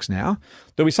ASX now,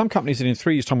 there'll be some companies that in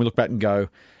 3 years' time we look back and go,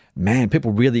 man,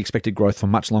 people really expected growth for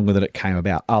much longer than it came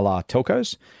about, a la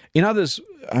telcos. In others,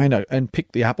 and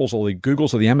pick the Apples or the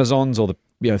Googles or the Amazons or the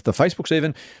Facebooks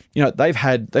even, they've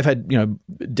had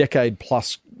decade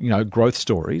plus growth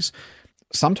stories.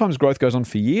 Sometimes growth goes on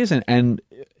for years and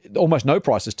almost no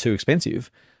price is too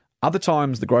expensive. Other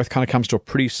times the growth kind of comes to a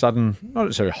pretty sudden, not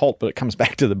necessarily halt, but it comes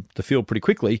back to the field pretty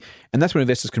quickly. And that's when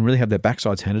investors can really have their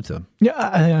backsides handed to them.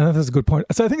 Yeah, that's a good point.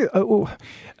 So I think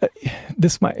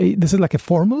this is like a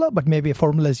formula, but maybe a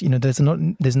formula is, there's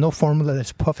no formula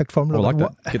that's a perfect formula. I like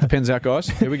that. Get the pens out, guys.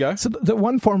 Here we go. So the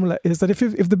one formula is that if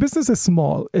the business is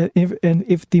small,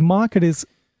 if the market is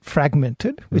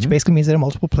fragmented, which basically means there are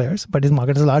multiple players, but this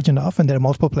market is large enough and there are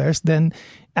multiple players, then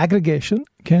aggregation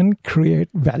can create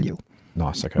value.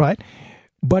 Nice, okay. Right?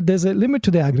 But there's a limit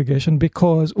to the aggregation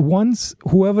because once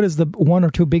whoever is the one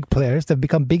or two big players that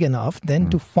become big enough,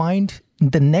 then to find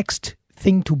the next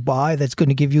thing to buy that's going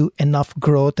to give you enough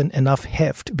growth and enough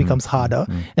heft becomes harder.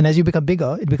 And as you become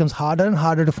bigger, it becomes harder and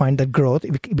harder to find that growth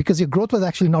because your growth was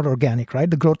actually not organic, right?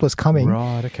 The growth was coming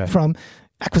from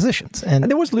acquisitions. And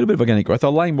there was a little bit of organic growth. They're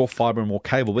laying more fibre and more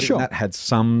cable, but even that had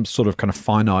some sort of kind of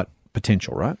finite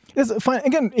potential, right? It's fine.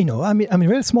 Again, I mean,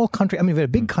 we're a small country. I mean, we're a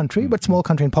big country, but small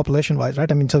country in population-wise,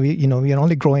 right? I mean, so we are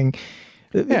only growing.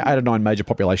 8 or 9 major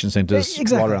population centres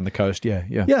right around the coast.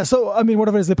 Yeah. So I mean,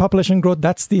 whatever is the population growth,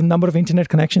 that's the number of internet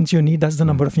connections you need. That's the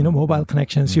number of mobile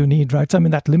connections you need, right? So I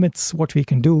mean, that limits what we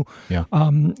can do. Yeah.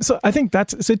 So I think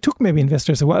so it took maybe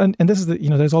investors a while, and this is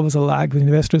there's always a lag with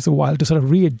investors a while to sort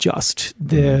of readjust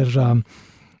their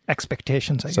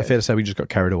expectations. I guess. Fair to say we just got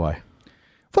carried away.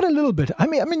 For a little bit. I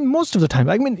mean, most of the time.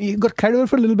 I mean, you got carried away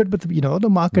for a little bit, but the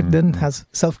market then has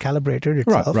self-calibrated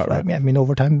itself. Right. I mean,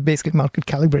 over time, basically, market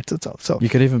calibrates itself. So you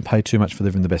could even pay too much for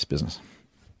living the best business.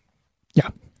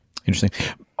 Yeah. Interesting.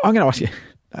 I'm going to ask you.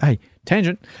 Hey,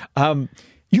 tangent.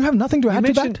 You have nothing to add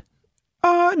to that?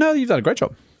 No, you've done a great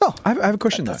job. Oh, I have a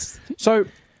question though. So,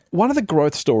 one of the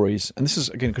growth stories, and this is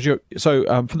again because for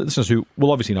the listeners who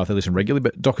will obviously know if they listen regularly,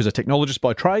 but Doc is a technologist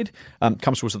by trade,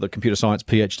 comes to us with a computer science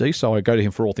PhD, so I go to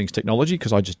him for all things technology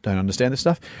because I just don't understand this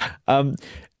stuff.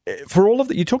 For all of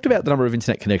that, you talked about the number of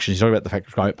internet connections, you talked about the fact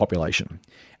of growing population.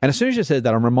 And as soon as you said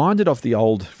that, I'm reminded of the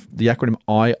acronym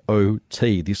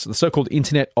IoT, the so-called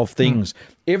Internet of Things.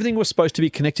 Everything was supposed to be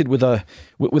connected with a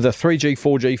 3G,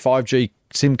 4G, 5G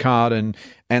SIM card, and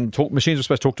machines were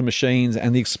supposed to talk to machines,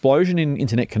 and the explosion in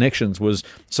internet connections was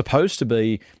supposed to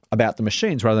be about the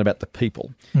machines rather than about the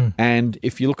people. And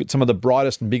if you look at some of the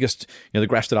brightest and biggest, the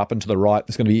graphs that up and to the right,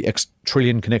 there's going to be X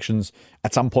trillion connections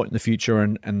at some point in the future,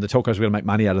 and the telcos are going to make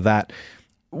money out of that.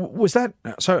 Was that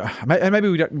so? And maybe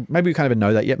we can't even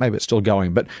know that yet. Maybe it's still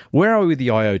going. But where are we with the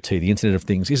IoT, the Internet of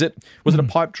Things? Was it a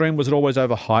pipe dream? Was it always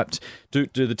overhyped? Do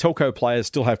the telco players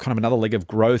still have kind of another leg of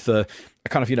growth, a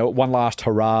kind of one last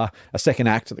hurrah, a second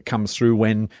act that comes through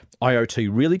when IoT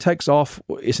really takes off?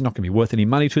 Is it not going to be worth any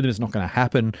money to them? It's not going to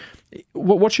happen.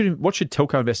 What should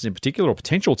telco investors in particular, or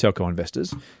potential telco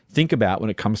investors, think about when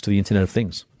it comes to the Internet of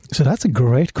Things? So that's a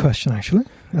great question, actually.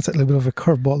 That's a little bit of a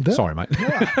curveball there. Sorry, mate.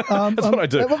 Yeah. That's what I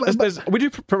do. We do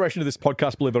preparation of this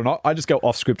podcast, believe it or not. I just go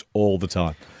off script all the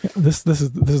time. Yeah, this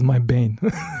is my bane.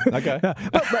 Okay. Yeah,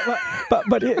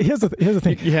 but here's the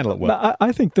thing. You handle it well.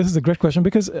 I think this is a great question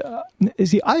because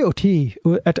the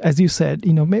IoT, as you said,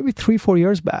 maybe 3-4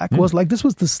 years back was like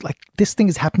this thing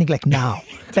is happening like now.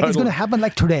 Like it's going to happen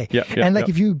like today.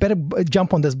 If you better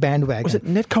jump on this bandwagon. Was it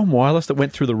Netcom Wireless that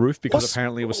went through the roof because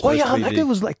apparently it was supposed to be? It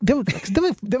was like there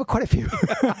were quite a few.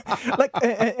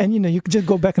 and you could just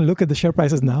go back and look at the share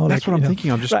prices now. That's what I'm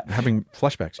thinking. I'm just having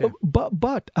flashbacks. Yeah.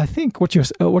 But I think what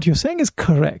you're saying is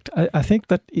correct. I think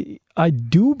that I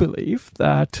do believe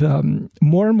that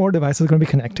more and more devices are going to be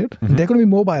connected. And they're going to be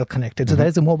mobile connected. So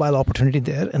there's a mobile opportunity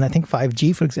there. And I think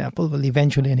 5G, for example, will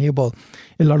eventually enable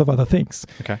a lot of other things.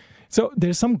 Okay. So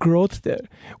there's some growth there.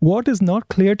 What is not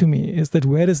clear to me is that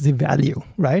where is the value,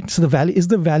 right? So is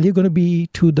the value going to be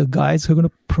to the guys who are going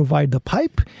to provide the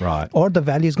pipe? Right. Or the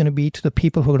value is going to be to the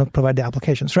people who are going to provide the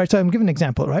applications, right? So I'm giving an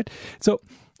example, right? So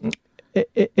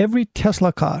every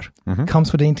Tesla car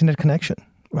comes with an internet connection,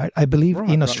 right? I believe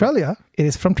in Australia, it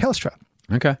is from Telstra.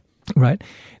 Okay. Right.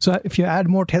 So if you add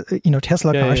more,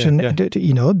 Tesla cars, they're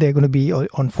going to be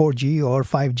on 4G or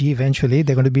 5G eventually.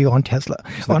 They're going to be on Tesla.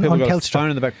 So on got Telstra. A phone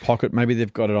in the back pocket. Maybe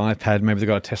they've got an iPad. Maybe they've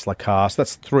got a Tesla car. So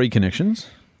that's 3 connections.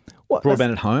 Well,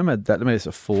 broadband at home. Maybe it's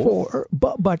a 4.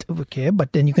 But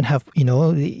then you can have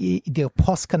the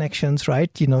POS connections,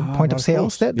 right? Point of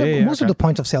sales. Most of the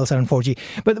point of sales are on 4G.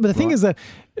 But the thing is that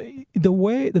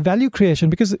the value creation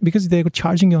because they're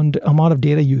charging you on the amount of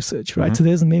data usage, right? So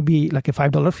there's maybe like a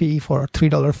 $5 fee for a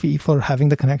 $3 fee for having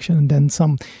the connection, and then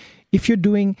some. If you're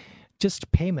doing just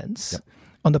payments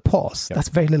on the POS, that's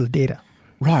very little data.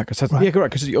 Right,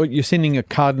 because you're sending a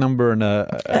card number and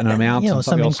an amount, and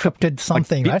some encrypted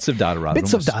something, like bits of data, rather.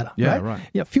 Bits of data, right?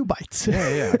 Yeah, a few bytes.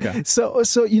 Yeah. Okay.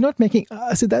 So you're not making.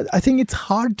 I think it's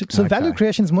hard. Value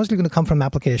creation is mostly going to come from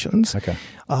applications. Okay.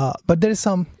 But there is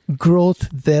some growth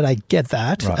there. I get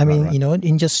that. Right, I mean,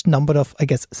 in just number of, I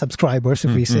guess, subscribers,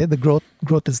 if we say the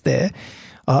growth is there,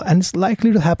 and it's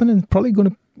likely to happen, and probably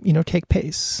going to take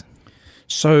pace.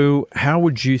 So how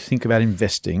would you think about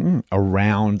investing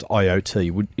around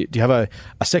IoT? Do you have a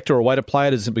sector or a way to play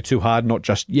it? Is it simply too hard, not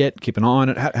just yet? Keep an eye on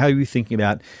it. How are you thinking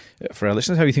about, for our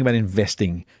listeners, how are you thinking about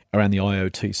investing around the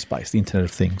IoT space, the Internet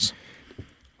of Things?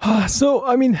 So,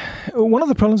 I mean, one of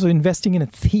the problems of investing in a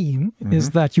theme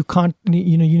is that you can't,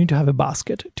 you need to have a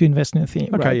basket to invest in a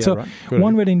theme. Okay, right? yeah, So, right. Good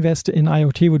one idea. way to invest in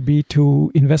IoT would be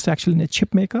to invest actually in a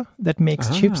chip maker that makes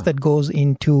chips that goes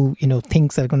into,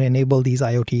 things that are going to enable these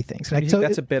IoT things. Do Right? you So, think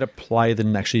that's a better play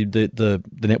than actually the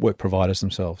network providers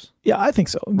themselves? yeah, I think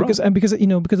so. Because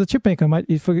the chip maker might,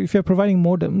 if you're providing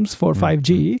modems for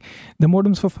 5G, the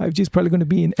modems for 5G is probably going to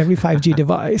be in every 5G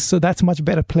device. So that's much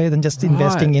better play than just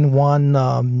investing in one,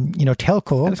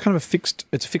 telco. And it's kind of a fixed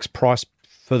price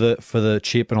for the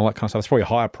chip and all that kind of stuff. It's probably a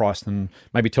higher price than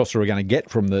maybe Telstra are going to get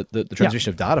from the transmission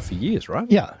of data for years, right?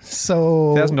 Yeah.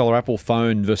 So $1,000 Apple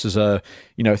phone versus a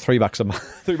 $3 a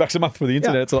month. $3 a month for the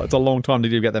internet. Yeah. It's a long time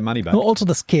to get that money back. also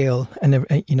the scale and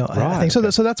I think so.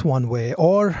 So that's one way.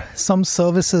 Or some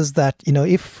services that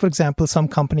if, for example, some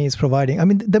company is providing. I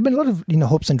mean, there've been a lot of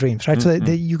hopes and dreams, right? So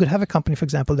you could have a company, for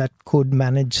example, that could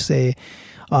manage, say,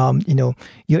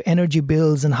 your energy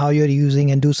bills and how you're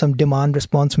using, and do some demand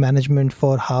response management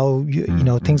for how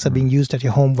things are being used at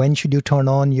your home. When should you turn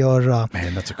on your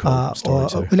Man, that's a cool story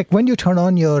too. like when you turn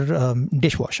on your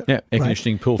dishwasher? Yeah, air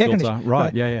conditioning, pool filter. conditioning,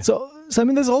 Right, yeah. So I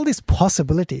mean, there's all these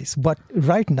possibilities, but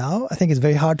right now, I think it's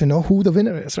very hard to know who the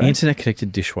winner is. Right?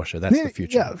 Internet-connected dishwasher. That's the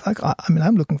future. Yeah, I mean,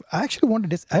 I actually wanted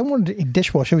this. I wanted a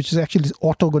dishwasher which is actually just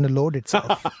auto going to load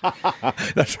itself.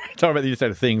 That's right. Talk about the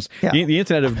Internet of Things. Yeah. The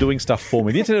Internet of doing stuff for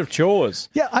me. The Internet of chores.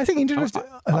 Yeah, I think internet.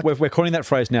 We're coining that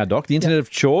phrase now, Doc. The Internet of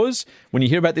chores. When you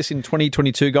hear about this in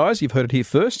 2022, guys, you've heard it here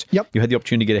first. Yep. You had the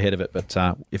opportunity to get ahead of it. But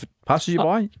if it passes you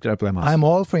by, you don't blame us. I'm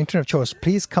all for internet chores.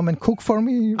 Please come and cook for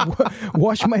me,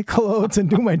 wash my clothes,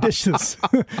 and do my dishes.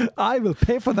 I will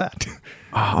pay for that.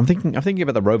 I'm thinking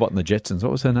about the robot in the Jetsons.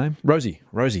 What was her name? Rosie.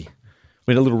 We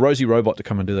had a little Rosie robot to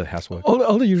come and do the housework.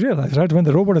 Although you realize, right, when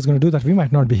the robot is going to do that, we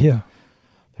might not be here.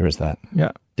 There is that.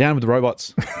 Yeah. Down with the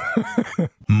robots.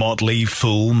 Motley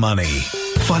Fool Money.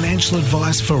 Financial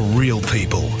advice for real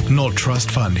people, not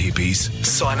trust fund hippies.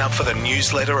 Sign up for the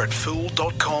newsletter at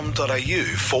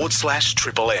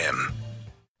fool.com.au/MMM.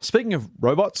 Speaking of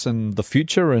robots and the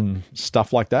future and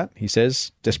stuff like that, he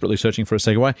says, desperately searching for a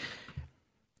segue.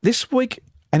 This week,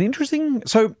 an interesting...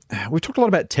 So we've talked a lot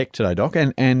about tech today, Doc,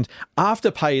 and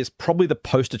Afterpay is probably the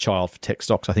poster child for tech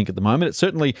stocks, I think, at the moment. It's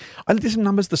certainly... I did some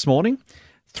numbers this morning.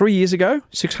 3 years ago,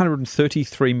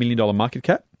 $633 million market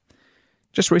cap.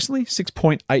 Just recently,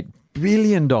 $6.8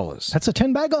 billion. That's a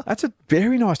 10-bagger. That's a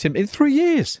very nice 10 in 3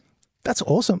 years. That's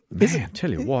awesome. Man,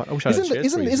 tell you what, I wish I had shares 3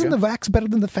 years Isn't ago. the VAX better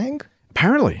than the FANG?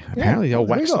 Apparently, the old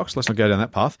there wax you go. stocks. Let's not go down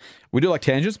that path. We do like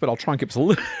tangents, but I'll try and keep us a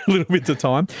little bit of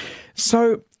time.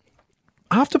 So,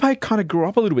 Afterpay kind of grew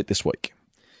up a little bit this week.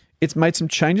 It's made some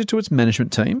changes to its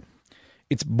management team.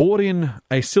 It's brought in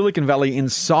a Silicon Valley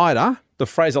insider. The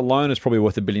phrase alone is probably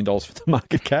worth $1 billion for the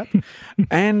market cap.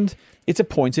 And it's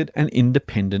appointed an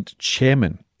independent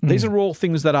chairman. These are all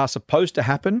things that are supposed to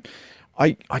happen.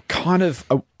 I don't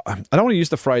want to use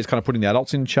the phrase kind of putting the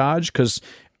adults in charge because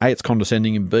A, it's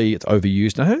condescending, and B, it's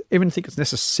overused. And I don't even think it's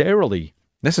necessarily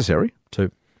necessary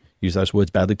to use those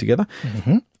words badly together.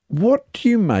 Mm-hmm. What do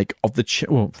you make of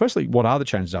firstly, what are the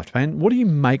changes after Afterpay? And what do you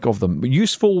make of them?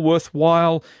 Useful,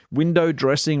 worthwhile, window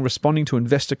dressing, responding to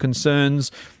investor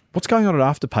concerns? What's going on at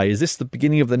Afterpay? Is this the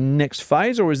beginning of the next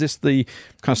phase, or is this the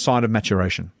kind of sign of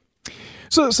maturation?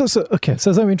 So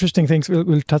some interesting things.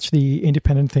 We'll touch the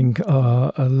independent thing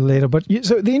later. But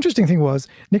so the interesting thing was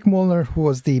Nick Molnar, who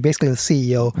was basically the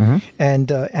CEO, and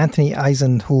Anthony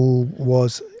Eisen, who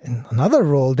was in another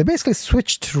role. They basically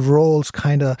switched roles,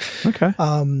 kind of. Okay.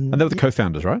 And they were the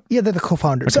co-founders, right? Yeah, they're the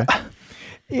co-founders. Okay. So,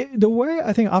 the way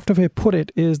I think Afterpay put it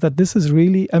is that this is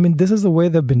really, this is the way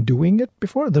they've been doing it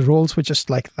before. The roles were just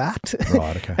like that.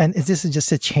 Right, okay. And this is just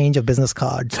a change of business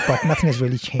cards, but nothing has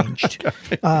really changed.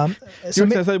 So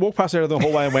they walked past there in the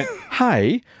hallway and went,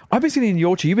 "Hey, I've been sitting in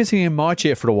your chair. You've been sitting in my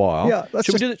chair for a while. Yeah,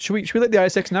 should we do that? Should we let the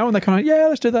ASX know?" And they kind of, "Yeah,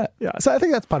 let's do that." Yeah, so I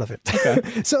think that's part of it.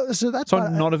 Okay. so that's So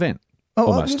non-event.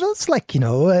 Oh, almost. That's like,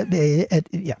 yeah.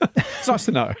 It's nice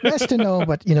to know. Nice to know,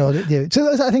 but,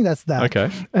 so I think that's that. Okay.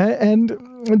 And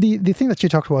the thing that you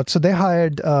talked about, so they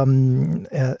hired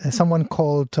someone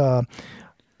called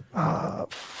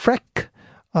Freck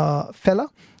Fella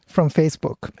from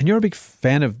Facebook. And you're a big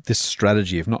fan of this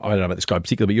strategy. I don't know about this guy in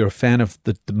particular, but you're a fan of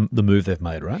the move they've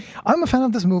made, right? I'm a fan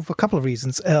of this move for a couple of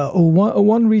reasons.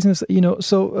 One reason is,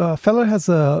 Feller has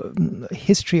a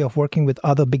history of working with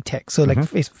other big tech. So like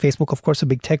Facebook, of course, a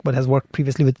big tech, but has worked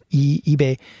previously with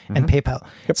eBay and PayPal.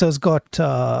 Yep. So it's got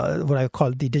what I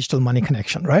call the digital money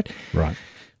connection, right? Right.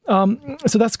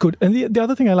 So that's good. And the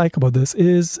other thing I like about this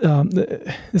is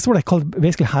this is what I call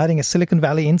basically hiring a Silicon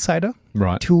Valley insider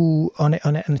to on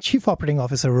a chief operating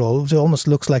officer role. So it almost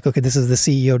looks like, okay, this is the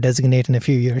CEO designate in a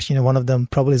few years. One of them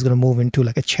probably is going to move into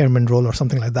like a chairman role or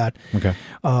something like that,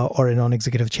 or a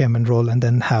non-executive chairman role, and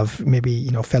then have maybe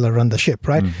fella run the ship,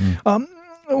 right?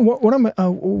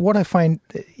 What I find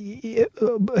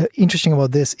interesting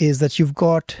about this is that you've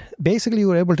got basically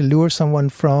you're able to lure someone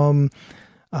from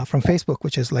Facebook,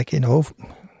 which is like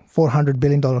 $400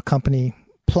 billion company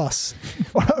plus,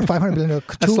 or $500 billion.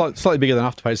 That's slightly bigger than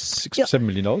Afterpay's $7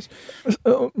 million.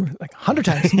 Like 100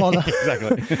 times smaller.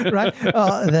 Exactly. Right?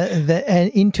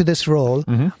 And into this role,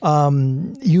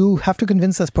 you have to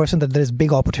convince this person that there is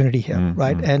big opportunity here,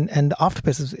 right? And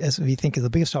Afterpay, as we think, is the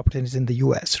biggest opportunity in the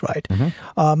US, right?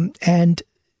 And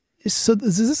so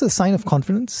this is a sign of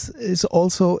confidence. It's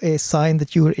also a sign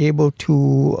that you are able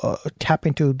to tap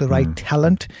into the right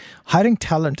talent. Hiring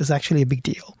talent is actually a big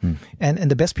deal. And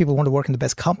the best people want to work in the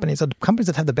best companies, or the companies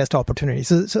that have the best opportunities.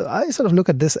 So I sort of look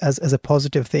at this as a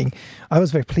positive thing. I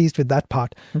was very pleased with that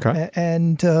part. Okay.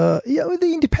 And with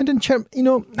the independent chair,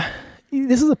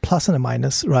 this is a plus and a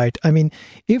minus, right? I mean,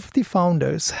 if the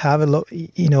founders have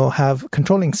have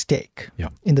controlling stake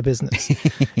in the business,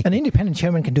 an independent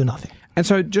chairman can do nothing. And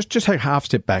so just take a half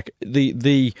step back.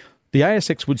 The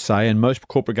ASX would say, and most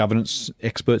corporate governance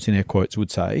experts in air quotes would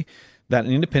say, that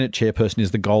an independent chairperson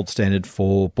is the gold standard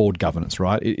for board governance,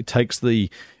 right? It takes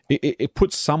it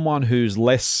puts someone who's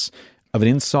less of an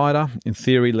insider, in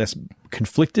theory, less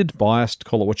conflicted, biased,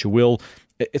 call it what you will.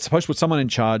 It's supposed to put someone in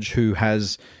charge who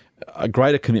has a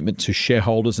greater commitment to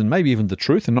shareholders and maybe even the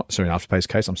truth, and not necessarily in Afterpay's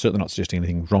case. I'm certainly not suggesting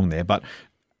anything wrong there, but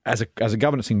as a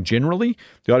governance thing generally,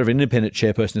 the idea of an independent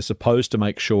chairperson is supposed to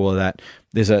make sure that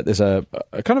there's a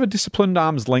kind of a disciplined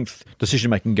arm's length decision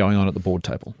making going on at the board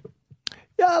table.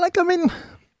 Yeah,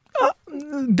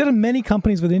 there are many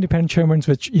companies with independent chairmen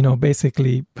which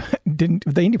basically didn't.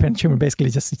 The independent chairman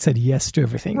basically just said yes to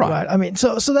everything, right? I mean,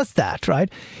 so that's that,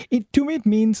 right? To me, it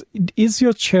means, is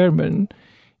your chairman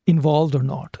involved or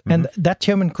not? And that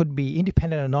chairman could be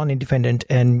independent or non-independent,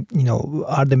 and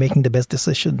are they making the best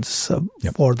decisions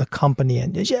for the company?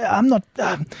 And I'm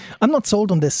not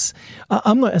sold on this.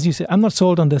 I'm not, as you say, I'm not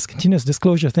sold on this continuous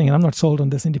disclosure thing, and I'm not sold on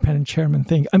this independent chairman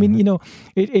thing. I mean,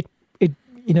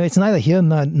 it's neither here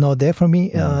nor there for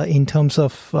me in terms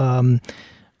of I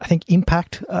think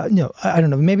impact. I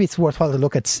don't know. Maybe it's worthwhile to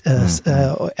look at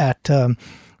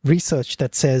research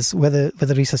that says whether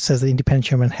research says the independent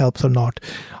chairman helps or not.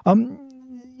 That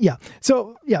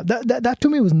to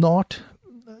me was not.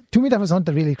 To me, that was not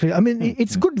the really clear. I mean,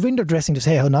 it's good window dressing to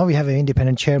say, oh, now we have an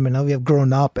independent chairman, now we have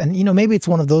grown up. And, maybe it's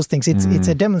one of those things. It's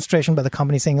a demonstration by the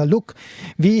company saying, oh, look,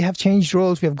 we have changed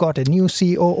roles. We've got a new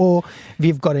COO.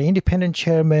 We've got an independent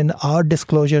chairman. Our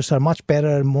disclosures are much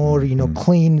better, more,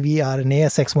 clean. We are an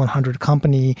ASX 100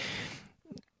 company.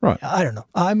 Right. I don't know.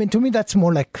 I mean, to me, that's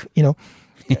more like,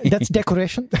 that's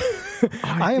decoration.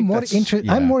 I'm more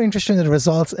interested in the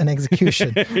results and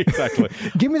execution. Exactly.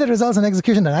 Give me the results and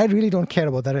execution, and I really don't care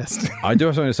about the rest. I do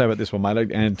have something to say about this one,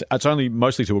 mate, and it's only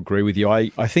mostly to agree with you. I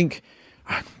think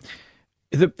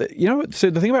so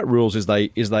the thing about rules is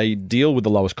they deal with the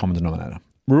lowest common denominator.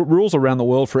 Rules around the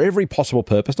world for every possible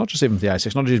purpose, not just even for the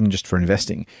ASX, not even just for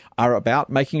investing, are about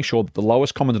making sure that the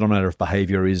lowest common denominator of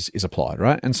behaviour is applied,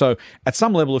 right? And so at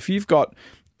some level, if you've got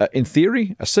in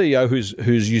theory, a CEO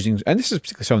who's using, and this is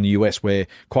particularly so in the US, where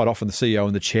quite often the CEO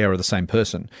and the chair are the same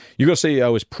person. You've got a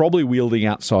CEO who's probably wielding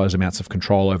outsized amounts of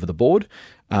control over the board,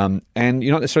 and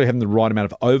you're not necessarily having the right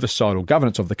amount of oversight or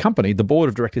governance of the company. The board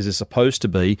of directors is supposed to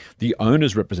be the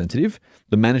owner's representative.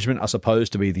 The management are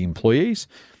supposed to be the employees,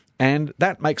 and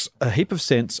that makes a heap of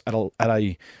sense at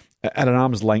an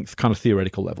arm's length kind of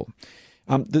theoretical level.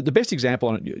 The best example,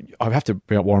 and I have to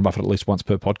bring up Warren Buffett at least once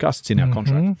per podcast. It's in our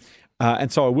contract.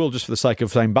 And so I will, just for the sake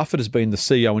of saying, Buffett has been the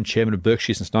CEO and chairman of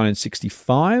Berkshire since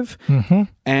 1965.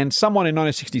 And someone in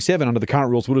 1967, under the current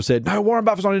rules, would have said, no, Warren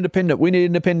Buffett's not independent. We need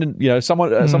independent,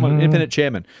 someone independent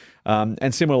chairman.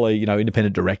 And similarly,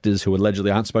 independent directors who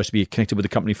allegedly aren't supposed to be connected with the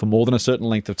company for more than a certain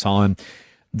length of time.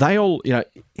 They all,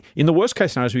 in the worst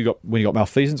case scenarios, when you got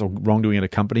malfeasance or wrongdoing at a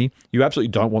company, you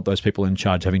absolutely don't want those people in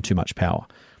charge having too much power.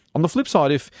 On the flip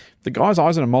side, if the guys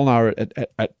Eisen and Molnar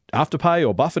at Afterpay,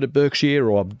 or Buffett at Berkshire,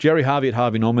 or Jerry Harvey at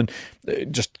Harvey Norman,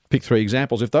 just pick three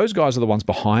examples. If those guys are the ones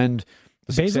behind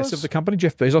the success of the company,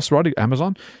 Jeff Bezos, right,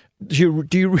 Amazon, do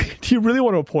you really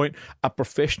want to appoint a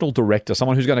professional director,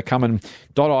 someone who's going to come and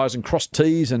dot I's and cross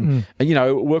T's and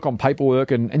work on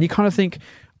paperwork, and you kind of think,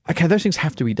 okay, those things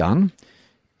have to be done.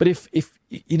 But if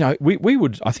you know, we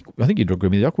would, I think you'd agree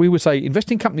with me, Doc. We would say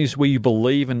invest in companies where you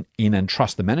believe in and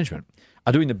trust the management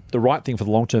are doing the right thing for the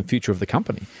long-term future of the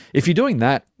company. If you're doing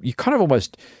that, you kind of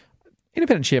almost,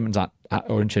 independent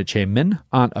chairmen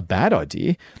aren't a bad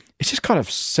idea. It's just kind of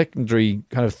secondary,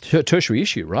 kind of tertiary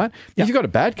issue, right? If you've got a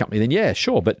bad company, then yeah,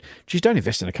 sure. But just don't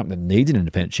invest in a company that needs an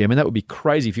independent chairman. That would be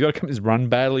crazy. If you've got a company that's run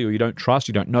badly or you don't trust,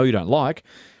 you don't know, you don't like,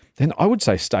 then I would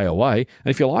say stay away. And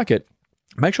if you like it,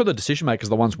 make sure the decision makers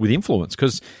are the ones with influence,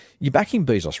 because you're backing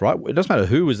Bezos, right? It doesn't matter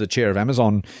who is the chair of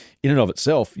Amazon in and of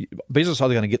itself. Bezos is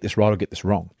either going to get this right or get this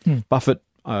wrong. Buffett,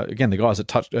 again, the guys at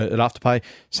Afterpay,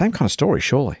 same kind of story,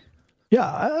 surely.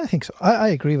 Yeah, I think so. I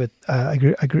agree with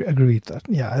agree with that.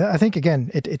 Yeah, I think again,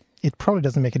 it probably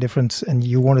doesn't make a difference, and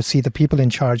you want to see the people in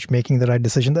charge making the right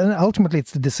decision. And ultimately,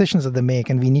 it's the decisions that they make,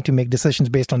 and we need to make decisions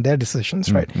based on their decisions,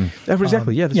 right?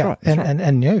 Exactly. Yeah, that's right.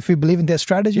 And if we believe in their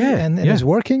strategy and it's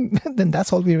working, then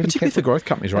that's all we really particularly for growth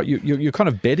companies, right? You're kind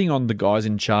of betting on the guys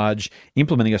in charge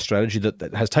implementing a strategy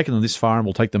that has taken them this far and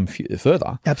will take them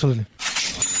further. Absolutely.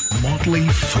 Motley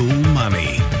Fool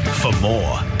Money. For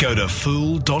more, go to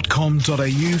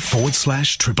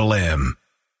fool.com.au/MMM.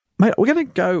 Mate, we're going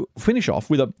to finish off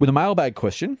with a mailbag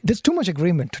question. There's too much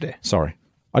agreement today. Sorry.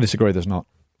 I disagree, there's not.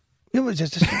 It was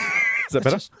just Is that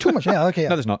better? too much. Yeah, okay. Yeah.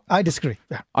 No, there's not. I disagree.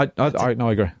 Yeah. I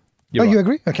agree. You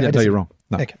agree? Okay. Yeah, no, you're wrong.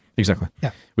 No, okay. Exactly.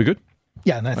 Yeah. We good?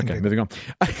 Yeah, no, I think okay, moving on.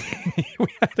 We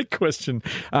had a question.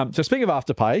 So speaking of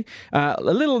Afterpay, a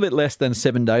little bit less than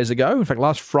 7 days ago, in fact,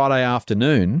 last Friday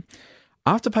afternoon,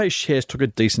 Afterpay shares took a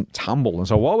decent tumble. And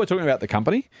so while we're talking about the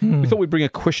company, we thought we'd bring a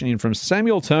question in from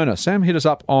Samuel Turner. Sam hit us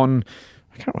up on,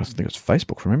 I think it's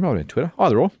Facebook, remember, or Twitter,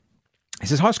 either or. He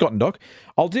says, "Hi, Scott and Doc.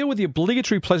 I'll deal with the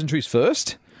obligatory pleasantries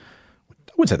first."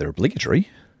 I wouldn't say they're obligatory.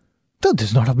 That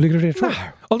is not obligatory at all.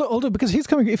 Although because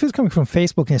if he's coming from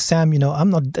Facebook and Sam,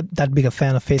 I'm not that big a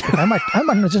fan of Facebook. I might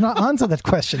just not answer that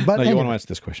question. But no, anyway. you want to answer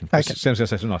this question. Okay. Sam's going to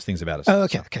say some nice things about us. Oh,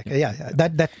 okay. Yeah.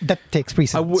 That takes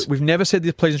precedence. We've never said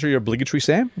the pleasantry are obligatory,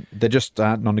 Sam. They're just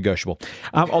non-negotiable.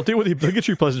 I'll deal with the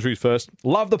obligatory pleasantries first.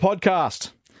 Love the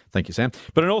podcast. Thank you, Sam.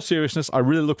 But in all seriousness, I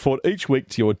really look forward each week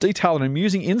to your detailed and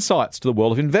amusing insights to the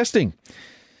world of investing.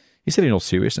 He said in all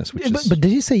seriousness, which is... But did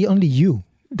he say only you?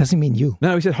 Doesn't mean you.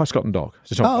 No, he said hi, Scott and Dog.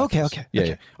 Okay.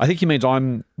 Yeah. I think he means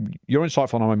you're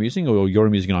insightful and I'm amusing, or you're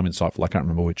amusing and I'm insightful. I can't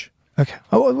remember which. Okay.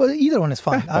 Oh, well, either one is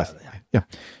fine. Yeah.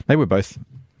 Maybe we're both.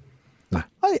 No.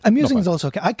 Amusing is also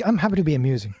okay. I'm happy to be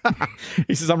amusing.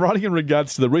 He says, I'm writing in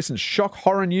regards to the recent shock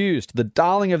horror news to the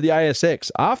darling of the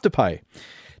ASX, Afterpay.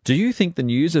 Do you think the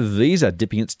news of Visa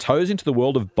dipping its toes into the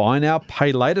world of buy now,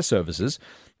 pay later services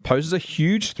poses a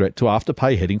huge threat to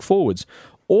Afterpay heading forwards?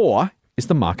 Or is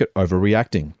the market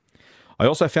overreacting? I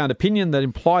also found opinion that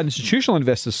implied institutional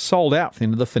investors sold out for the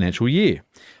end of the financial year.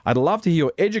 I'd love to hear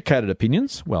your educated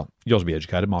opinions. Well, yours will be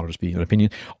educated, mine will just be an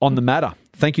opinion on the matter.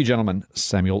 Thank you, gentlemen.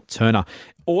 Samuel Turner.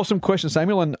 Awesome question,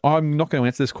 Samuel, and I'm not going to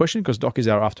answer this question because Doc is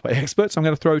our Afterpay expert, so I'm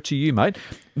going to throw it to you, mate.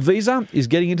 Visa is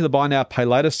getting into the buy now, pay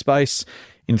later space.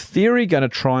 In theory, going to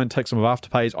try and take some of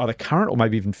Afterpay's either current or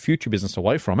maybe even future business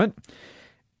away from it.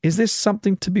 Is this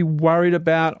something to be worried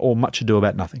about or much ado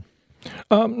about nothing?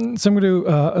 So I'm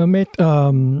going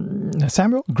to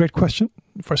Samuel, great question.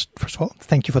 First of all,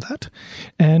 thank you for that.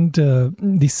 And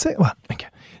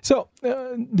So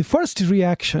the first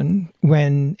reaction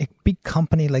when a big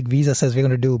company like Visa says we're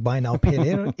going to do buy now, pay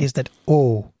later is that,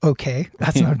 oh, okay,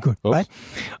 that's not good, right?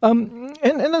 And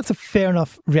that's a fair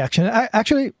enough reaction.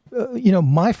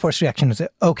 My first reaction is,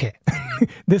 okay,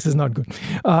 this is not good.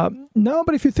 No,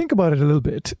 but if you think about it a little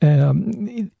bit,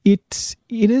 it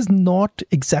is not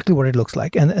exactly what it looks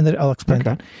like, and I'll explain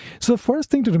that. So the first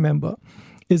thing to remember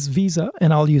is Visa,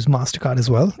 and I'll use MasterCard as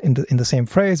well in the same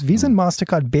phrase. Visa and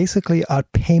MasterCard basically are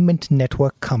payment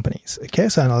network companies. Okay,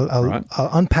 so I'll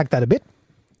unpack that a bit.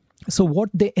 So what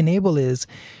they enable is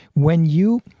when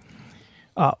you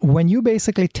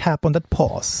basically tap on that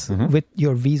POS with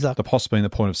your Visa, the POS being the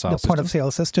point of sale system. The point of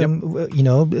sale system,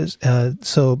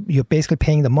 so you're basically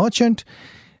paying the merchant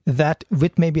that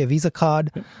with maybe a Visa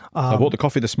card. I bought the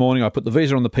coffee this morning. I put the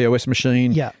Visa on the POS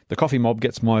machine. Yeah. The coffee mob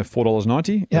gets my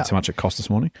 $4.90. That's how much it cost this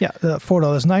morning. Yeah,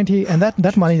 $4.90. And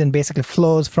that money then basically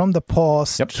flows from the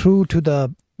POS through to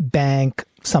the bank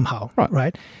somehow.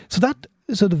 Right? So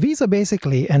the Visa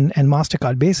basically and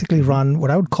MasterCard basically run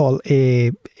what I would call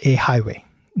a highway.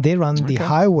 They run the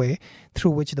highway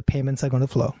through which the payments are going to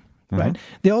flow. Right.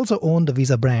 They also own the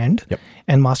Visa brand,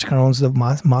 and MasterCard owns the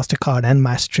MasterCard and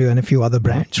Maestro and a few other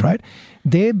brands, right?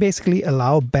 They basically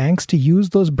allow banks to use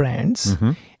those brands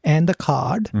and the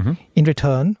card in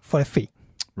return for a fee.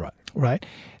 Right. right?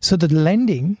 So the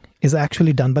lending is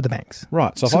actually done by the banks.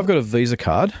 Right. So if I've got a Visa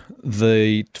card,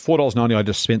 the $4.90 I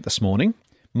just spent this morning,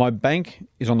 my bank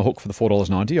is on the hook for the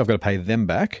 $4.90. I've got to pay them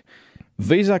back.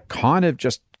 Visa kind of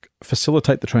just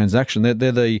facilitate the transaction. They're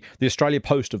the Australia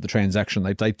Post of the transaction.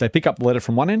 They pick up the letter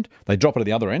from one end, they drop it at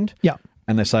the other end, Yeah.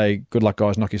 and they say, good luck,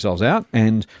 guys, knock yourselves out.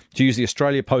 And to use the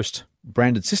Australia Post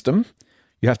branded system,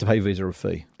 you have to pay Visa a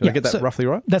fee. Did I get that roughly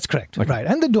right? That's correct, right?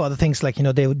 And they do other things like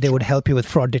they would help you with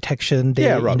fraud detection. They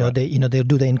they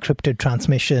do the encrypted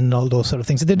transmission, all those sort of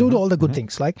things. They do all the good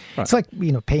things. Like it's like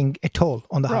paying a toll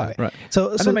on the highway. Right.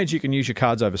 So that means you can use your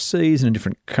cards overseas and in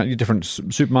different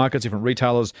supermarkets, different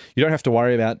retailers. You don't have to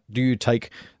worry about, do you take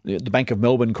the Bank of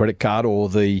Melbourne credit card or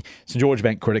the St George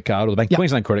Bank credit card or the Bank of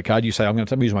Queensland credit card. You say, I'm going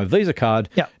to use my Visa card,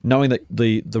 knowing that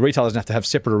the retailers have to have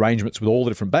separate arrangements with all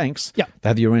the different banks. They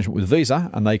have the arrangement with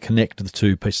Visa and they connect the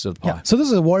two pieces of the pie. So this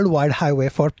is a worldwide highway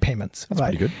for payments. That's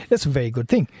pretty good. That's a very good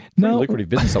thing. Very lucrative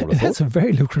business, I would have thought. That's a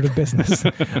very lucrative business.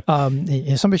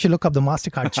 Somebody should look up the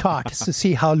MasterCard chart to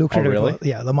see how lucrative it was.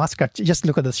 Yeah, the MasterCard, just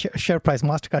look at the share price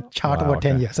MasterCard chart over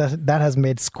 10 years. That has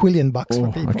made squillion bucks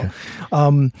for people. Okay.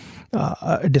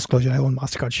 Disclosure, I own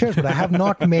MasterCard shares, but I have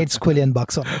not made squillion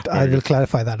bucks on it. I will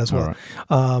clarify that as well.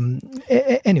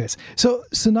 Right. Anyways, so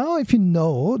now if you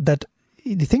know that,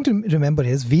 the thing to remember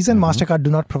is Visa and MasterCard do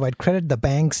not provide credit, the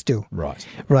banks do. Right.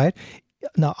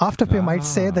 Now, Afterpay might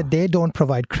say that they don't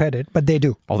provide credit, but they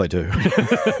do. Oh, they do.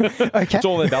 Okay. It's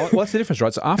all their balance. Well, that's the difference,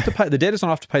 right? So Afterpay, the debt is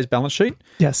on Afterpay's balance sheet.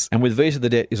 Yes. And with Visa, the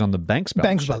debt is on the bank's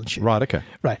balance sheet. Right, okay.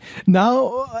 Right.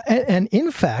 Now, and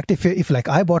in fact, if like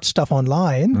I bought stuff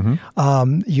online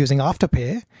using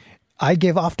Afterpay, I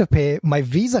gave Afterpay my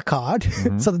Visa card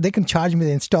so that they can charge me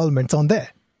the installments on there.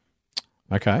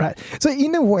 Okay. Right. So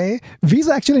in a way,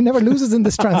 Visa actually never loses in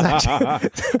this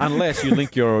transaction. Unless you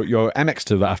link your Amex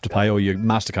to Afterpay or your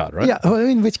MasterCard, right? Yeah, well,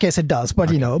 in which case it does. But,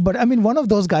 but I mean, one of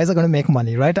those guys are going to make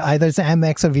money, right? Either it's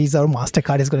Amex or Visa or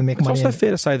MasterCard is going to make money. It's also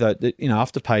fair to say that,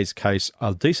 Afterpay's case,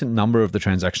 a decent number of the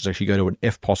transactions actually go to an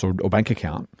FPOS or bank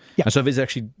account. Yeah. And so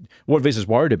what Visa's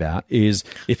worried about is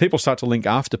if people start to link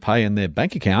Afterpay in their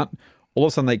bank account, all of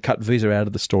a sudden they cut Visa out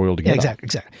of the story altogether. Yeah,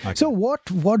 exactly. Okay. So what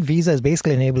Visa is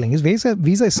basically enabling is Visa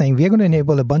is saying we are going to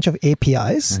enable a bunch of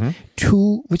APIs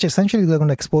which essentially they're going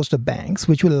to expose to banks,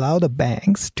 which will allow the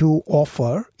banks to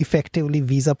offer effectively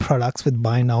Visa products with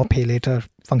buy now, pay later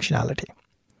functionality.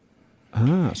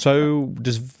 So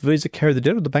does Visa carry the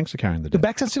debt or the banks are carrying the debt? The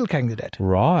banks are still carrying the debt.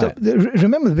 Right. So,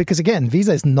 remember, because again,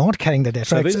 Visa is not carrying the debt.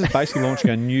 So right? Visa is basically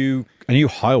launching a new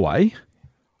highway.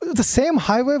 The same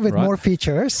highway with more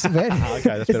features. Okay,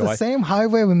 that's it's the same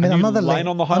highway with another lane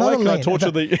on the highway. Can I torture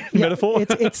the metaphor?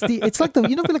 It's like the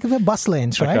like the bus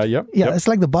lanes, right? Okay, It's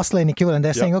like the bus lane equivalent.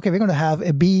 They're saying, okay, we're going to have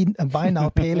a buy now,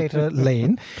 pay later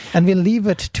lane, and we'll leave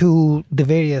it to the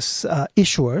various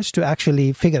issuers to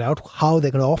actually figure out how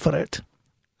they're going to offer it.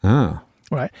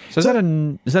 Right. So is that a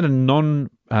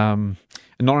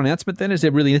non-announcement then? Is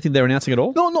there really anything they're announcing at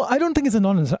all? No, I don't think it's a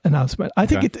non-announcement. I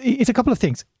think it's a couple of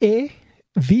things.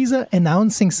 Visa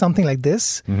announcing something like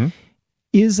this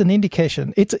is an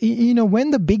indication. It's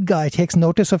when the big guy takes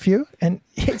notice of you and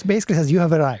it basically says you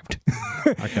have arrived.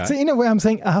 Okay. So in a way, I'm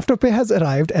saying Afterpay has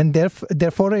arrived, and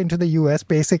their foray into the US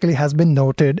basically has been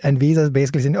noted, and Visa is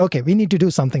basically saying, okay, we need to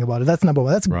do something about it. That's number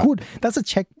one. That's good. That's a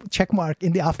check mark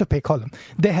in the Afterpay column.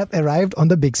 They have arrived on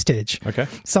the big stage. Okay.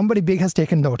 Somebody big has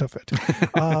taken note of it,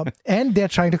 and they're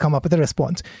trying to come up with a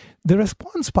response. The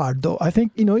response part, though, I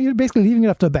think you're basically leaving it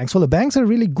up to the banks. Well, the banks are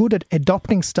really good at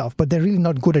adopting stuff, but they're really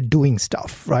not good at doing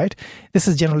stuff, right? This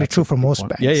is generally true for most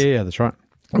banks. Yeah, that's right.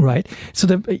 Right. So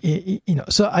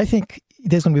so I think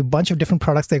there's going to be a bunch of different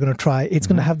products they're going to try. It's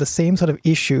going to have the same sort of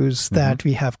issues that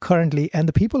we have currently. And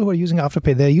the people who are using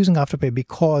Afterpay, they're using Afterpay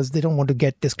because they don't want to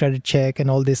get this credit check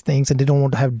and all these things, and they don't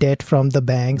want to have debt from the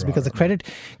banks because the credit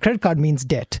card means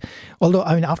debt. Although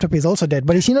Afterpay is also debt,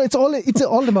 but it's all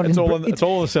about it's all in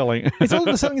the selling. It's all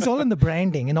in the selling. It's all in the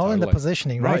branding and all in the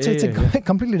positioning, right? So it's a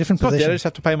completely different position. They just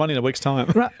have to pay money in a week's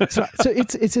time. Right. So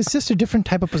it's just a different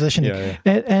type of positioning,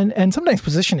 and sometimes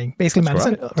positioning basically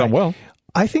matters. Done well.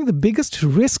 I think the biggest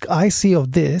risk I see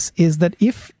of this is that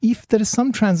if there is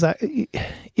some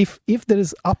if there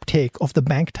is uptake of the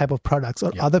bank type of products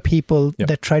or other people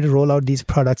that try to roll out these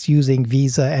products using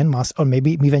Visa and or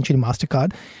maybe eventually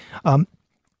MasterCard,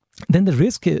 then the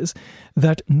risk is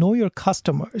that know your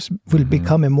customers will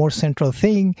become a more central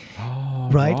thing,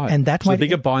 right? And that might... the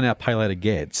bigger buy now, pay later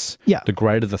gets, the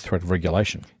greater the threat of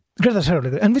regulation. That's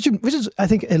totally good. And which is, I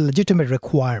think, a legitimate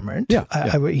requirement. Yeah.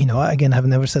 Again, I've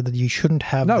never said that you shouldn't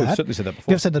have that. No, we've certainly said that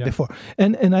before. You've said that before.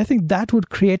 And I think that would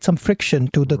create some friction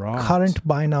to the current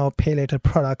buy now, pay later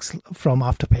products from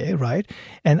Afterpay, right?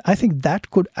 And I think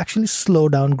that could actually slow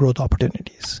down growth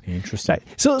opportunities. Interesting. Right.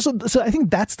 So I think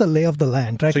that's the lay of the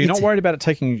land, right? So you're not worried about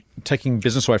it taking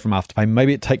business away from Afterpay.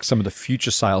 Maybe it takes some of the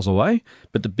future sales away,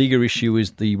 but the bigger issue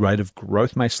is the rate of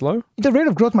growth may slow? The rate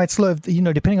of growth might slow,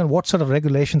 depending on what sort of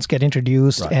regulations get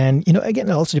introduced. Right. And, again,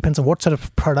 it also depends on what sort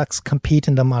of products compete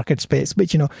in the market space.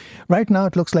 But, right now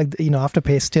it looks like,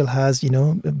 Afterpay still has,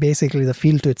 basically the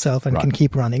field to itself and can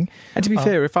keep running. And to be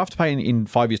fair, if Afterpay in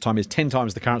 5 years' time is 10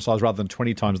 times the current size rather than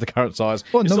 20 times the current size,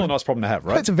 it's still a nice problem to have,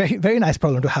 right? It's a very, very nice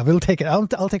problem to have. We'll take it. I'll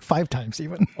take 5 times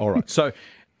even. All right. So,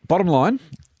 bottom line,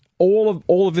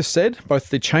 all of this said, both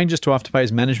the changes to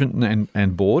Afterpay's management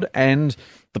and board and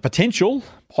the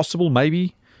possible,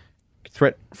 maybe,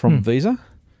 threat from Visa.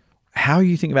 How are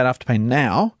you thinking about Afterpay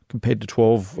now compared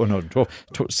to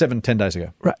 7, 10 days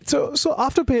ago? Right. So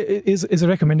Afterpay is a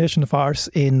recommendation of ours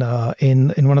in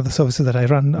one of the services that I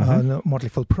run, Motley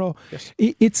Fool Pro. Yes.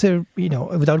 It's a,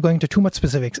 without going into too much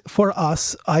specifics, for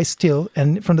us,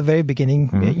 and from the very beginning,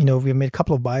 we made a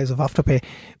couple of buys of Afterpay.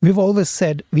 We've always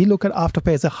said we look at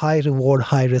Afterpay as a high reward,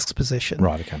 high risk position.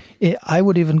 Right, okay. I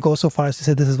would even go so far as to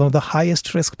say this is one of the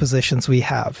highest risk positions we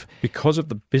have. Because of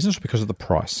the business or because of the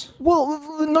price? Well,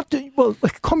 a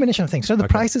combination of things. So the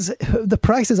price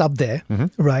is up there,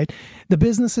 right? The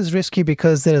business is risky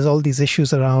because there's all these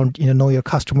issues around, know your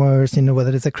customers,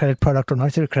 whether it's a credit product or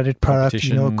not a credit product,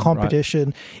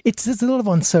 competition. Right. There's a lot of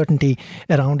uncertainty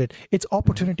around it. Its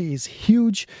opportunity is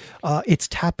huge.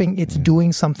 It's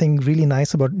doing something really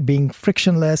nice about being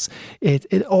frictionless.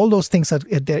 All those things are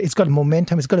there. It's got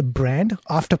momentum. It's got a brand.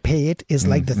 Afterpay it is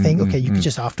like the thing. Okay, you can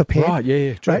just Afterpay right,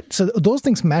 it. Yeah, right? So those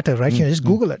things matter, right? Just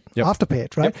Google it. Yep. Afterpay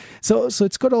it, right? Yep. So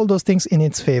it's got all those things in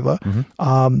its favor.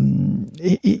 And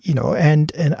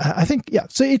I think,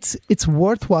 so it's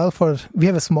worthwhile we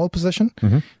have a small position,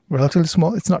 relatively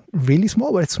small. It's not really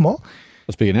small, but it's small.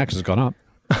 It's bigger now because it's gone up.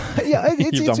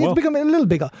 It's become a little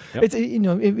bigger. Yep.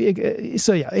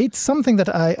 It's something that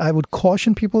I would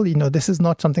caution people. This is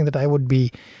not something that I would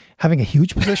be having a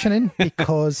huge position in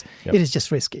because it is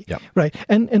just risky, right?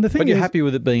 And the thing, but you're happy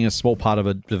with it being a small part of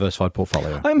a diversified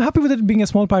portfolio. I'm happy with it being a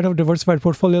small part of a diversified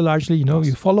portfolio. Largely,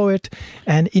 you follow it,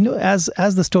 and as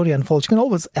the story unfolds, you can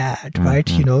always add, right?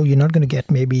 You're not going to get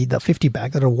maybe the 50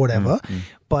 bagger or whatever,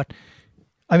 but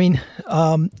I mean,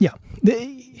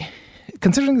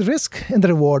 considering the risk and the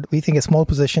reward, we think a small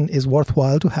position is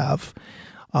worthwhile to have,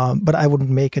 but I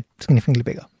wouldn't make it significantly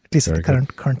bigger, at least at the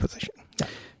current position. Yeah.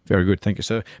 Very good. Thank you,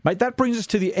 sir. Mate, that brings us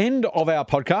to the end of our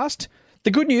podcast.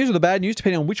 The good news or the bad news,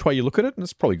 depending on which way you look at it, and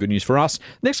it's probably good news for us,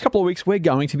 next couple of weeks we're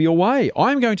going to be away.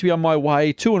 I'm going to be on my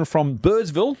way to and from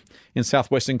Birdsville in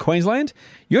southwestern Queensland.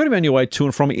 You're going to be on your way to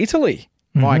and from Italy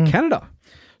via Canada.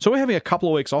 So we're having a couple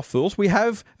of weeks off, fools. We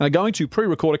have and are going to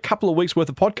pre-record a couple of weeks worth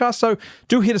of podcasts, so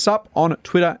do hit us up on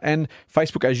Twitter and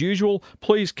Facebook as usual.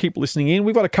 Please keep listening in.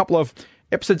 We've got a couple of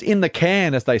episodes in the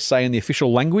can, as they say in the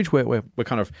official language. We're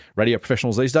kind of radio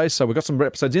professionals these days, so we've got some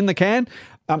episodes in the can.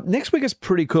 Next week is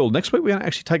pretty cool. Next week we're going to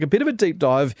actually take a bit of a deep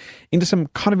dive into some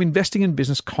kind of investing in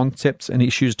business concepts and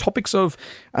issues, topics of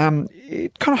kind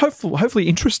of hopefully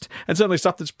interest, and certainly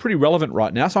stuff that's pretty relevant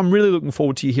right now. So I'm really looking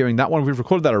forward to you hearing that one. We've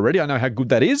recorded that already. I know how good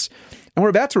that is. And we're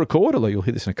about to record, although you'll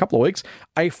hear this in a couple of weeks,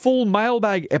 a full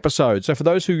mailbag episode. So for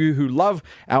those who love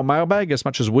our mailbag as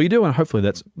much as we do, and hopefully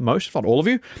that's most, if not all of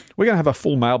you, we're going to have a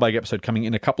full mailbag episode coming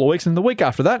in a couple of weeks. And the week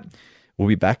after that, we'll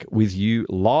be back with you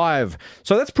live.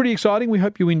 So that's pretty exciting. We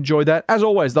hope you enjoyed that. As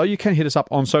always, though, you can hit us up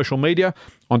on social media,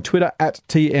 on Twitter at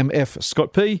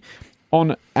TMFScottP,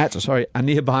 on at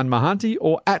Anirban Mahanti,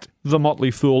 or at The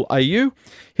Motley Fool AU.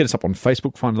 Hit us up on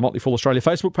Facebook, find the Motley Fool Australia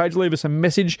Facebook page, leave us a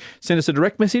message, send us a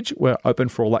direct message. We're open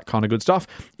for all that kind of good stuff.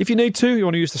 If you need to, you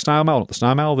want to use the snail mail, not the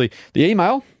snail mail, the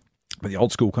email, but the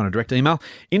old school kind of direct email,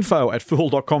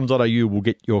 info@fool.com.au will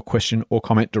get your question or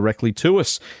comment directly to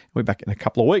us. We're back in a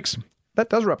couple of weeks. That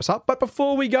does wrap us up. But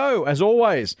before we go, as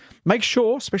always, make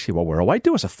sure, especially while we're away,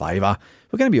 do us a favour.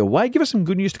 We're going to be away. Give us some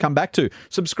good news to come back to.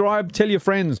 Subscribe, tell your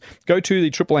friends. Go to the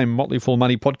Triple M Motley Fool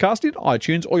Money podcast in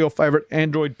iTunes or your favourite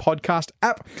Android podcast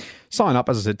app. Sign up,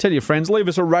 as I said, tell your friends, leave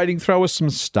us a rating, throw us some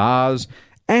stars,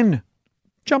 and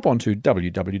jump on to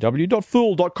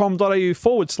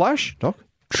www.fool.com.au/Doc.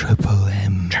 Triple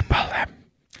M.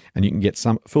 And you can get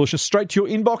some foolishness straight to your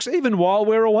inbox even while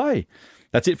we're away.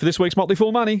 That's it for this week's Motley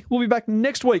Fool Money. We'll be back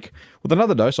next week with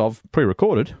another dose of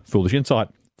pre-recorded foolish insight.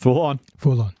 Fool on.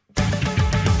 Fool on.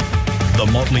 The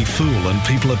Motley Fool and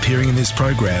people appearing in this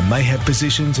program may have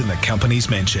positions in the companies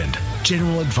mentioned.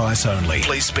 General advice only.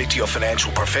 Please speak to your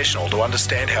financial professional to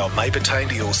understand how it may pertain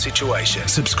to your situation.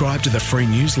 Subscribe to the free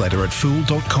newsletter at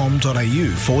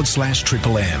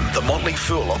fool.com.au/MMM. The Motley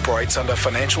Fool operates under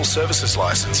Financial Services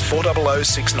Licence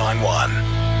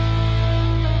 400691.